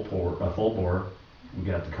to be full bore. We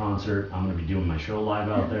got the concert. I'm going to be doing my show live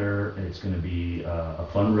out there. It's going to be a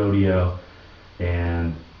fun rodeo,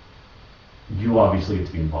 and you obviously get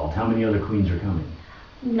to be involved. How many other queens are coming?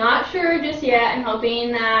 Not sure just yet. I'm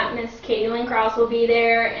hoping that Miss Katie Lynn Cross will be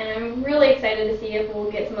there, and I'm really excited to see if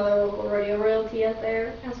we'll get some other local rodeo royalty up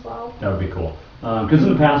there as well. That would be cool. Because in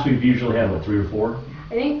the past we've usually had, what, 3 or 4?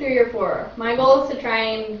 I think 3 or 4. My goal is to try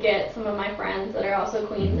and get some of my friends that are also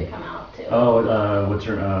queens to come out too. Oh, what's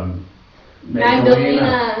her,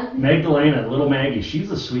 Magdalena, little Maggie.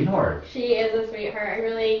 She's a sweetheart. She is a sweetheart. I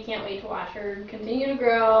really can't wait to watch her continue to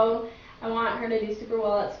grow. I want her to do super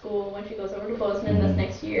well at school when she goes over to Bozeman this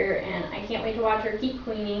next year, and I can't wait to watch her keep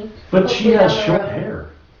queening. But she has short hair.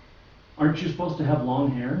 Aren't you supposed to have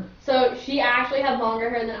long hair? So she actually had longer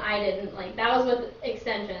hair than I did, and like that was with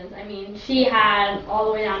extensions. I mean, she had all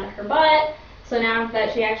the way down to her butt. So now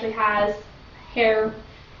that she actually has hair,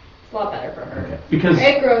 it's a lot better for her. Okay. Because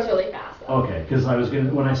it grows really fast, though. Okay, because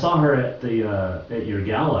when I saw her at the at your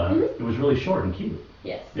gala, it was really short and cute.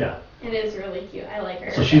 Yes. Yeah. It is really cute. I like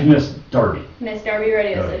her. So she's Miss Darby. Miss Darby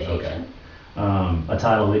Rodeo Association. Okay. A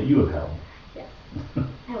title that you have held. Yes.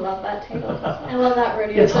 I love that title. I love that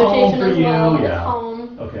rodeo It's association home for as you, well. yeah. It's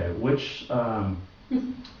home. Okay. Which,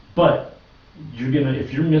 but you're gonna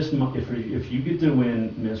if you get to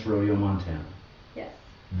win Miss Rodeo Montana. Yes.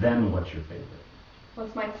 Then what's your favorite?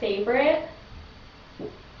 What's my favorite?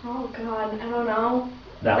 Oh God, I don't know.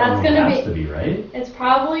 That's gonna has to be right. It's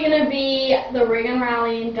probably gonna be the Ring and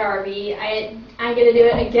Rally in Darby. I'm gonna do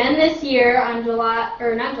it again this year on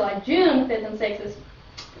June 5th and 6th.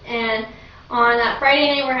 And on that Friday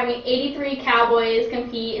night, we're having 83 cowboys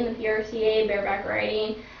compete in the PRCA bareback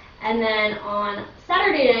riding. And then on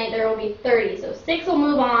Saturday night, there will be 30. So 6 will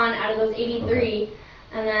move on out of those 83. Okay.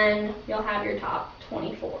 And then you'll have your top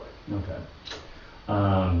 24. Okay.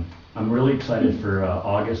 I'm really excited for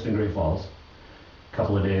August in Great Falls. A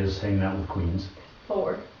couple of days hanging out with queens.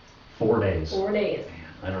 4. 4 days. 4 days. Man,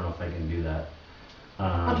 I don't know if I can do that.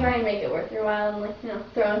 I'll try and make it worth your while and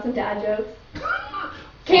throw in some dad jokes.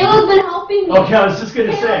 Kayla's been helping me. Okay, I was just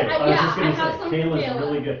gonna say. Kayla's Kayla.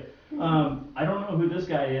 really good. I don't know who this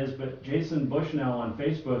guy is, but Jason Bushnell on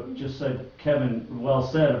Facebook just said, Kevin, well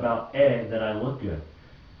said about that I look good.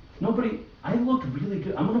 I looked really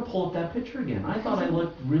good. I'm gonna pull up that picture again. I thought I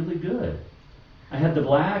looked really good. I had the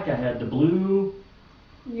black, I had the blue.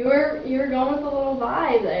 You were going with a little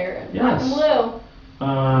vibe there. Yes. Black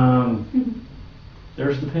and blue.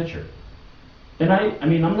 There's the picture. And I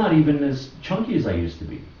mean, I'm not even as chunky as I used to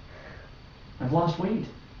be. I've lost weight.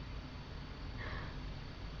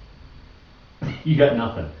 You got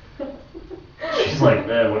nothing. She's like,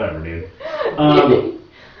 whatever, dude.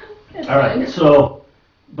 All right, so,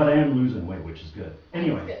 but I am losing weight, which is good.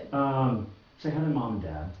 Anyway, say hi to Mom and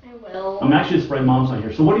Dad. I will. I'm actually surprised Mom's not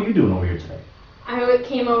here. So what are you doing over here today? I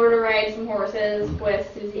came over to ride some horses with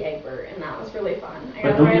Susie Egbert, and that was really fun. You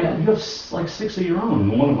have like 6 of your own,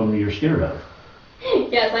 and one of them you're scared of.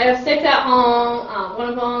 Yes, I have 6 at home. One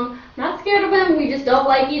of them, I'm not scared of him. We just don't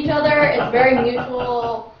like each other. It's very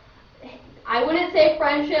mutual. I wouldn't say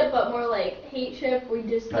friendship, but more like hateship. We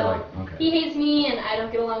just don't. Okay. He hates me, and I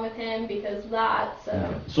don't get along with him because of that. So.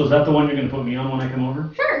 Okay. So is that the one you're going to put me on when I come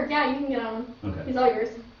over? Sure. Yeah, you can get on him. Okay. He's all yours,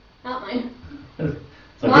 not mine.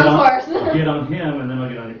 So Mom's horse. I'll get on him, and then I'll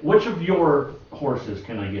get on you. Which of your horses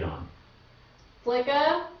can I get on?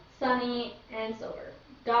 Flicka, Sunny, and Silver.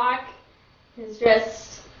 Doc is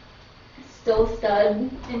just still a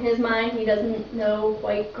stud in his mind. He doesn't know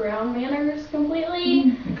quite ground manners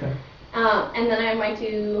completely. Okay. And then I have my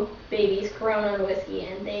 2 babies, Corona and Whiskey,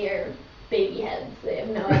 and they are baby heads. They have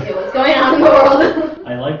no idea what's going on in the world.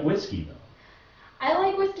 I like whiskey, though. I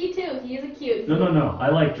like Whiskey, too. He is a cute. No. I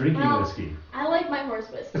like drinking whiskey. I like my horse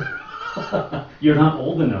Whiskey. You're not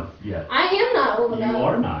old enough yet. I am not old enough. You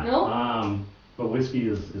are not. No. But whiskey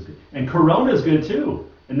is good. And Corona is good, too.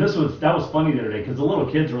 And that was funny the other day, because the little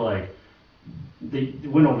kids were like, they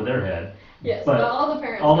went over their head. Yes, but all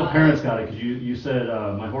the parents got it, because you said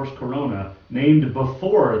my horse Corona, named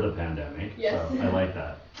before the pandemic. Yes. So I like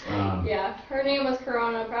that. Yeah, her name was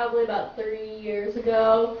Corona probably about 30 years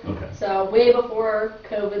ago. Okay. So way before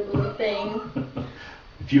COVID was a thing.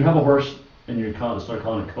 If you have a horse and you start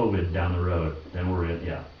calling it COVID down the road, then we're in,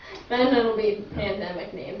 yeah. Then it'll be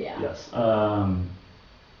pandemic named, yeah. Yes.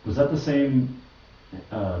 Was that the same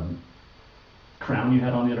crown you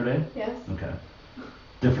had on the other day? Yes. Okay.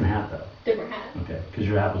 Different hat though. Different hat. Okay, because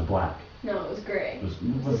your hat was black. No, it was gray.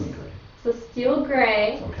 It wasn't gray. It's a steel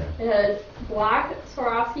gray. Okay. It has black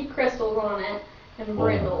Swarovski crystals on it and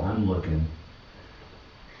brindle. I'm looking.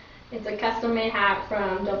 It's a custom made hat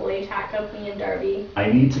from Double H Hat Company in Darby.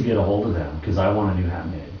 I need to get a hold of them because I want a new hat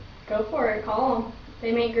made. Go for it. Call them.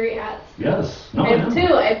 They make great hats. Yes. No, I have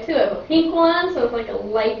two. I have a pink one, so it's like a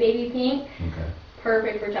light baby pink. Okay.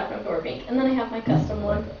 Perfect for chopping floor pink. And then I have my custom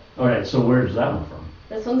one. All right. So where's that one from?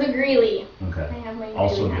 This one's a Greeley. Okay. I have my Greeley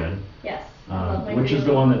Also hat. good. Yes. I love my Which is the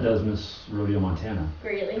Greeley. one that does Miss Rodeo Montana?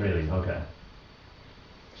 Greeley. Greeley. Okay.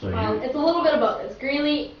 So It's a little bit of both. It's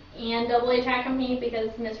Greeley and Double H Hat Company because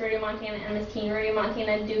Miss Rodeo Montana and Miss Teen Rodeo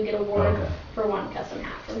Montana do get award for one custom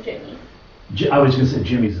hat from Jimmy. I was going to say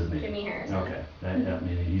Jimmy's his name. Jimmy Harrison. Okay. I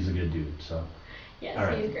mean, he's a good dude. So. Yes, All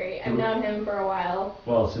right. he's great. I've known him for a while.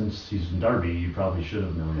 Well, since he's in Darby, you probably should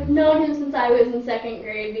have known I've him. known him since I was in second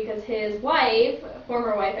grade because his wife,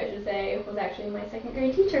 former wife I should say, was actually my second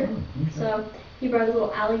grade teacher. Okay. So he brought his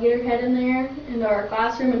little alligator head in there into our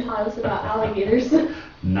classroom and taught us about alligators.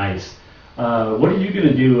 Nice. What are you going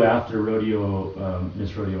to do after Rodeo,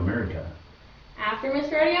 Miss Rodeo America? After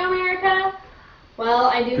Miss Rodeo America, well,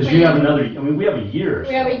 I do. Because you have another. I mean, we have a year.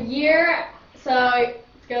 We have a year, so it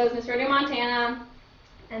goes Miss Rodeo Montana,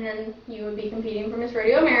 and then you would be competing for Miss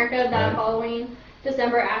Rodeo America that following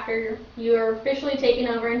December after you are officially taken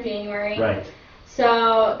over in January. Right.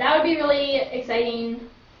 So that would be really exciting.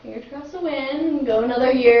 Fingers crossed to win and go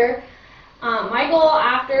another year. My goal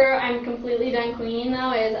after I'm completely done queening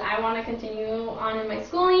though is I want to continue on in my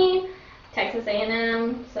schooling, Texas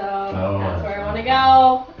A&M. So that's where I want to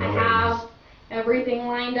go. I have everything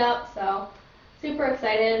lined up, so super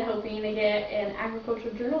excited, hoping to get an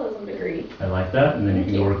agricultural journalism degree. I like that, and then you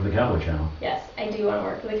can go work with the Cowboy Channel. Yes, I do want to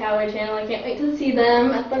work with the Cowboy Channel. I can't wait to see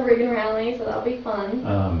them at the Riggin rally, so that'll be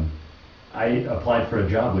fun. I applied for a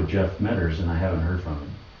job with Jeff Metters, and I haven't heard from him.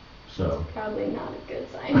 So probably not a good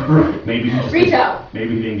sign. Right. Maybe he just reach out.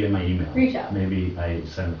 Maybe he didn't get my email. Reach out. Maybe I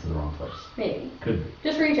sent it to the wrong place. Maybe. Could be.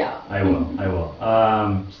 Just reach out. I will. I will.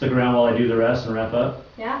 Stick around while I do the rest and wrap up.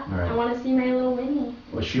 Yeah. All right. I want to see my little Winnie.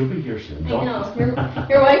 Well, she'll be here soon. I know.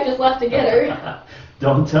 Your wife just left to get her.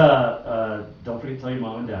 Don't forget to tell your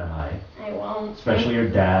mom and dad hi. I won't. Especially your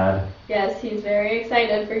dad. Yes, he's very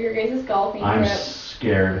excited for your guys' golfing I'm trip.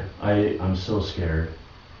 scared. I'm so scared.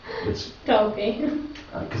 It's Don't be.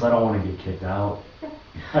 because I don't want to get kicked out.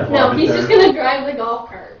 No, he's just gonna drive the golf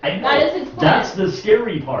cart. I know. That is his plan. That's the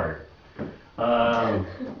scary part.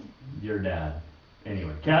 Your dad.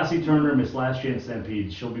 Anyway, Cassie Turner, Miss Last Chance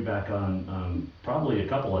Stampede. She'll be back on probably a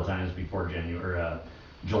couple of times before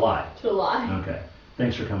July. July. Okay.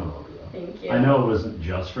 Thanks for coming over, though. Thank you. I know it wasn't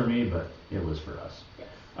just for me, but it was for us. Yes.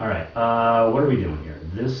 All right. What are we doing here?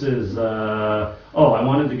 This is. I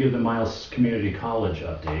wanted to give the Miles Community College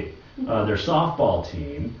update. Their softball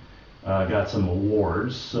team got some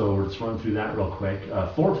awards, so let's run through that real quick.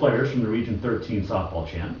 4 players from the Region 13 softball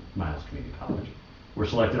champ, Miles Community College, were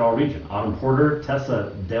selected all region. Autumn Porter,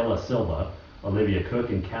 Tessa Della Silva, Olivia Cook,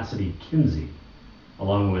 and Cassidy Kinsey,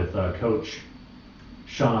 along with Coach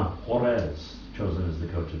Shauna Juarez, chosen as the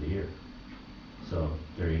Coach of the Year. So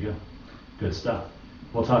there you go. Good stuff.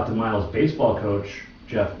 We'll talk to Miles baseball coach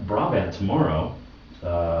Jeff Brabant tomorrow.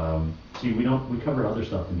 See, we cover other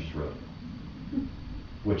stuff than just rodeo,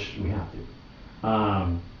 which we have to.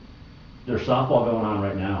 There's softball going on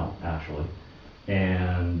right now, actually,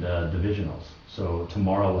 and divisionals. So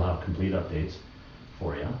tomorrow we'll have complete updates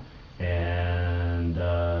for you. And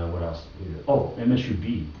what else? Oh,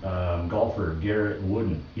 MSUB golfer Garrett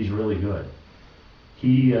Wooden. He's really good.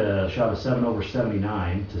 He shot a 7 over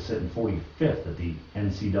 79 to sit in 45th at the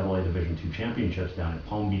NCAA Division II Championships down at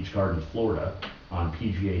Palm Beach Gardens, Florida, on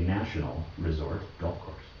PGA National Resort Golf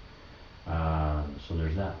Course. So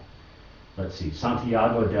there's that. Let's see,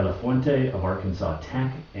 Santiago de la Fuente of Arkansas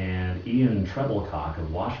Tech and Ian Treblecock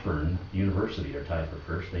of Washburn University are tied for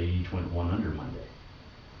first. They each went 1 under Monday.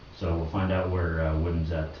 So we'll find out where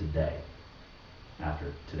Wooden's at today,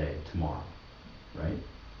 after today, tomorrow, right?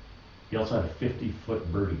 He also had a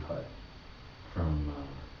 50-foot birdie putt from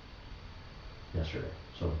yesterday.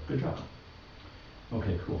 So good job.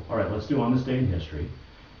 Okay, cool. All right, let's do On This Day in History.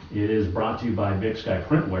 It is brought to you by Big Sky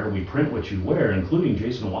Printwear. We print what you wear, including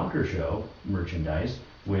Jason Walker Show merchandise,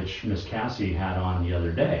 which Miss Cassie had on the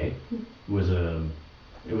other day. It was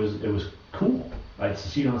cool. I'd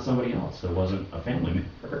see it on somebody else that wasn't a family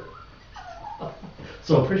member.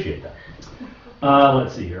 So appreciate that.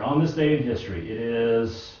 Let's see here. On this day in history, it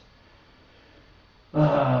is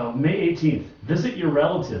May 18th. Visit Your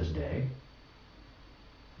Relatives Day,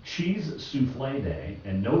 Cheese Souffle Day,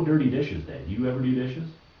 and No Dirty Dishes Day. Do you ever do dishes?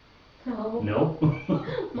 No. No?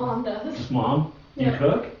 Mom does. Just mom? Do you Yeah.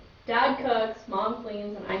 cook? Dad cooks, mom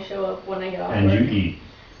cleans, and I show up when I get off And work. you eat.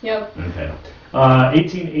 Yep. Okay.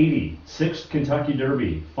 1880, 6th Kentucky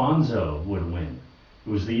Derby. Fonzo would win. It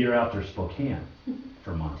was the year after Spokane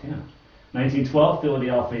for Montana. 1912,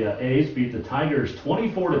 Philadelphia A's beat the Tigers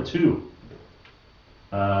 24-2.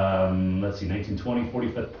 Let's see, 1920,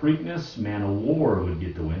 45th Preakness, Man of War would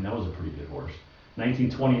get the win. That was a pretty good horse.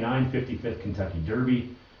 1929, 55th Kentucky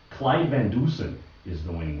Derby. Clyde Van Dusen is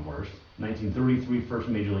the winning horse. 1933, first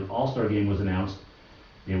Major League All-Star game was announced.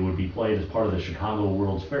 It would be played as part of the Chicago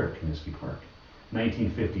World's Fair at Comiskey Park.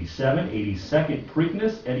 1957, 82nd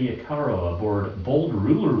Preakness, Eddie Acaro aboard Bold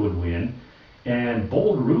Ruler would win. And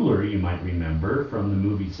Bold Ruler, you might remember from the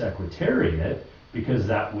movie Secretariat, because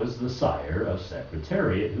that was the sire of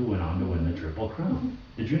Secretariat who went on to win the Triple Crown.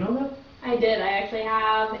 Did you know that? I did. I actually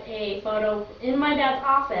have a photo in my dad's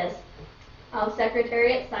office of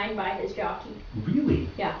Secretariat signed by his jockey. Really?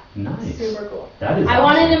 Yeah. Nice. Super cool. That is I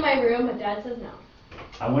want it awesome. in my room, but Dad says no.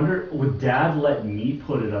 I wonder, would Dad let me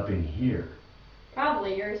put it up in here?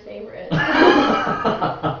 Probably yours favorite.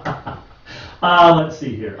 Let's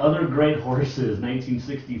see here. Other great horses.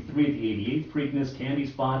 1963, the 88th Preakness, Candy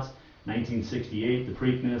Spots. 1968, the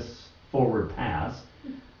Preakness, Forward Pass.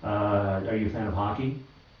 Are you a fan of hockey?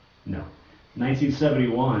 No.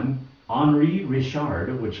 1971, Henri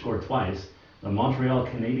Richard would score twice. The Montreal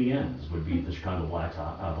Canadiens would beat the Chicago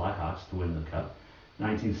Blackhawks to win the Cup.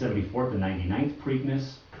 1974, the 99th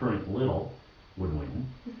Preakness, Current Little would win.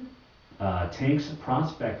 Tanks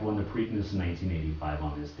Prospect won the Preakness in 1985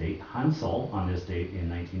 on this date. Hansel on this date in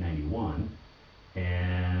 1991.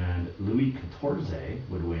 And Louis XIV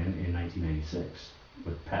would win in 1996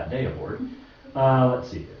 with Pat Day aboard.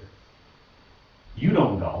 Let's see here. You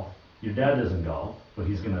don't golf. Your dad doesn't golf, but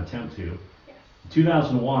he's going to attempt to. Yes.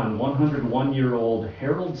 2001, 101-year-old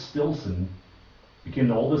Harold Stilson became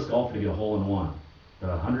the oldest golfer to get a hole-in-one. The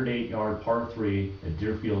 108-yard par 3 at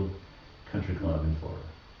Deerfield Country Club in Florida.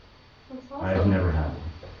 That's awesome. I have never had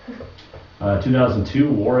one.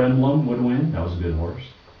 2002, War Emblem would win. That was a good horse.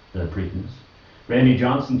 The Preakness. Randy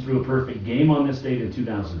Johnson threw a perfect game on this date in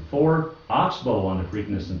 2004. Oxbow won the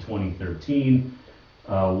Preakness in 2013.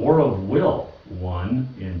 War of Will won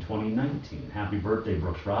in 2019. Happy birthday,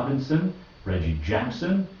 Brooks Robinson, Reggie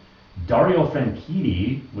Jackson. Dario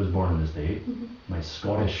Franchitti was born on this date. My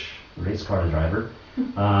Scottish race car driver.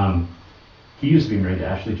 He used to be married to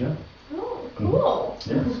Ashley Judd. Oh, cool.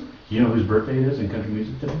 Yes. You know whose birthday it is in country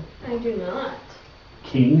music today? I do not.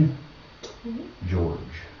 King George.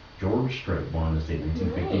 George Strait, born on this date in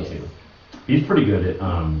 1952. Nice. He's pretty good at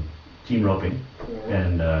team roping Yeah.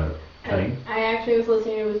 and cutting. I actually was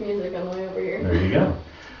listening to his music on the way over here. There you go.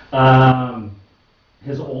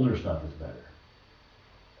 His older stuff is better.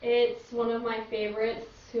 It's one of my favorites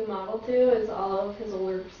to model to is all of his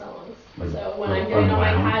older songs. Like So when I'm doing all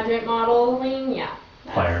my Unwound? pageant modeling, yeah,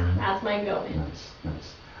 Fireman. that's my go-in.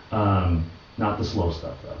 Nice. Not the slow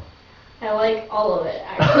stuff though. I like all of it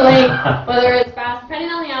actually, whether it's fast, depending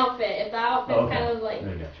on the outfit. If the outfit's Okay. kind of like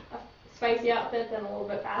I gotcha. a spicy outfit, then a little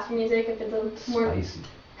bit faster music. If it's a more Spicy.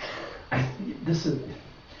 This is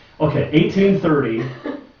okay. 1830.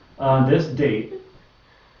 On this date,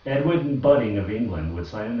 Edwin Budding of England would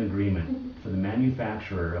sign an agreement for the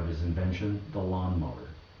manufacturer of his invention, the lawnmower,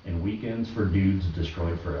 and weekends for dudes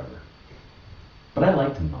destroyed forever. But I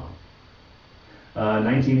liked him though.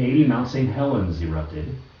 1980, Mount St. Helens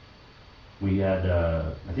erupted. We had,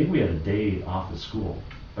 I think we had a day off of school,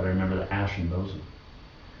 but I remember the ash and boson.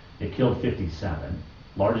 It killed 57,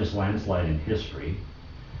 largest landslide in history.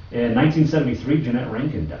 In 1973, Jeanette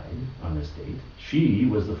Rankin died on this date. She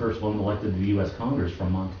was the first woman elected to the U.S. Congress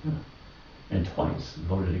from Montana, and twice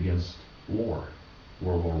voted against war,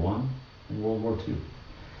 World War I and World War II.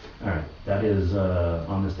 All right, that is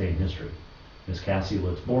on this day in history. Miss Cassie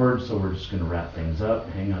looks bored, so we're just going to wrap things up.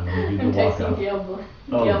 Hang on, let me do I'm the walk texting up. Gail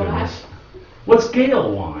Oh, back, goodness. What's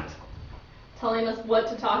Gail want? telling us what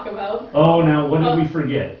to talk about. Oh, now, what did we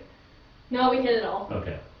forget? No, we hit it all.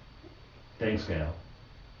 Okay. Thanks, Gail.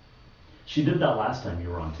 She did that last time you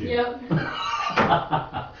were on, too. Yep.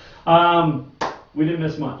 We didn't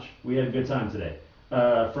miss much. We had a good time today.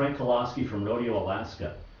 Frank Koloski from Rodeo,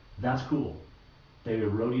 Alaska. That's cool. They have a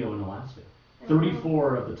rodeo in Alaska.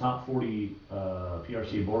 34 of the top 40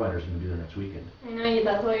 PRCA bull riders are going to be there next weekend. I know,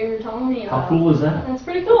 that's what you were telling me about. How cool is that? That's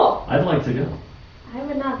pretty cool. I'd like to go. I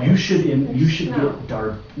would not. You should snow.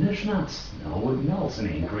 get there's not snow, it melts in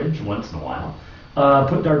Anchorage once in a while.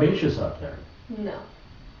 Put Darbacious up there. No.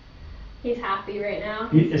 He's happy right now.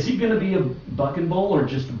 Is he going to be a bucking bull or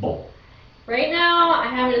just a bull? Right now, I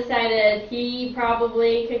haven't decided. He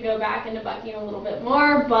probably could go back into bucking a little bit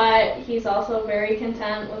more, but he's also very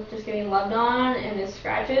content with just getting loved on and his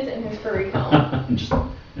scratches and his furry comb.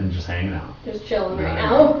 just hanging out. Just chilling right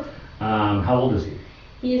now. How old is he?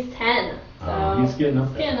 He's 10. So he's getting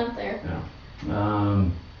up there. Getting up there. Yeah.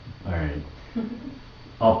 All right.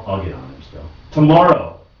 I'll get on him still.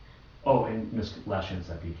 Tomorrow. Oh, and last chance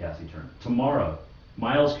that be Cassie turn. Tomorrow,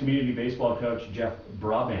 Miles Community Baseball coach Jeff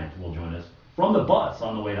Brabant will join us from the bus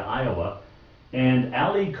on the way to Iowa, and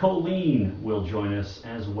Allie Colleen will join us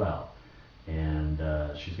as well. And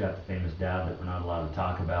she's got the famous dad that we're not allowed to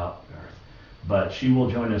talk about, but she will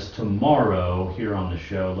join us tomorrow here on the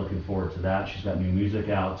show. Looking forward to that. She's got new music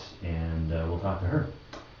out, and we'll talk to her.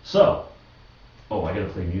 So, I gotta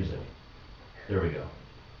play music. There we go.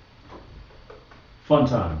 Fun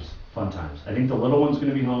times. I think the little one's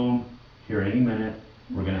gonna be home here any minute.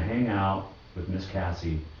 We're gonna hang out with Miss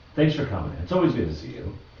Cassie. Thanks for coming. It's always good to see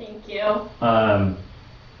you. Thank you. And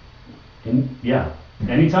yeah,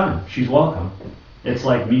 anytime. She's welcome. It's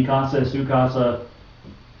like mi casa, su casa,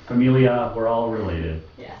 familia. We're all related.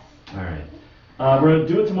 Yes. All right. We're gonna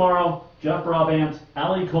do it tomorrow. Jeff Brabant,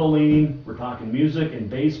 Allie Colleen. We're talking music and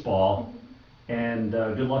baseball. And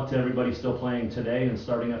good luck to everybody still playing today and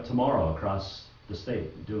starting up tomorrow across the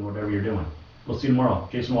state, doing whatever you're doing. We'll see you tomorrow.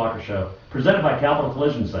 Jason Walker Show, presented by Capital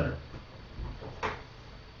Collision Center.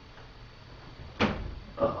 Let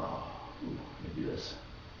me do this.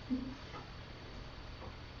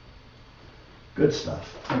 Good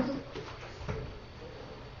stuff.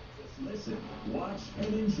 Listen, watch,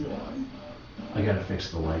 and enjoy. I gotta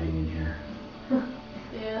fix the lighting in here.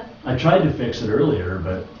 Yeah. I tried to fix it earlier,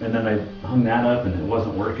 and then I hung that up and it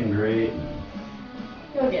wasn't working great.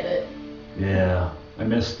 You'll get it. Yeah, I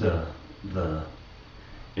missed the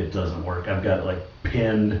it doesn't work. I've got like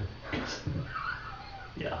pinned.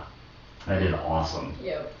 Yeah, I did awesome.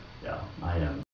 Yep. Yeah, I am.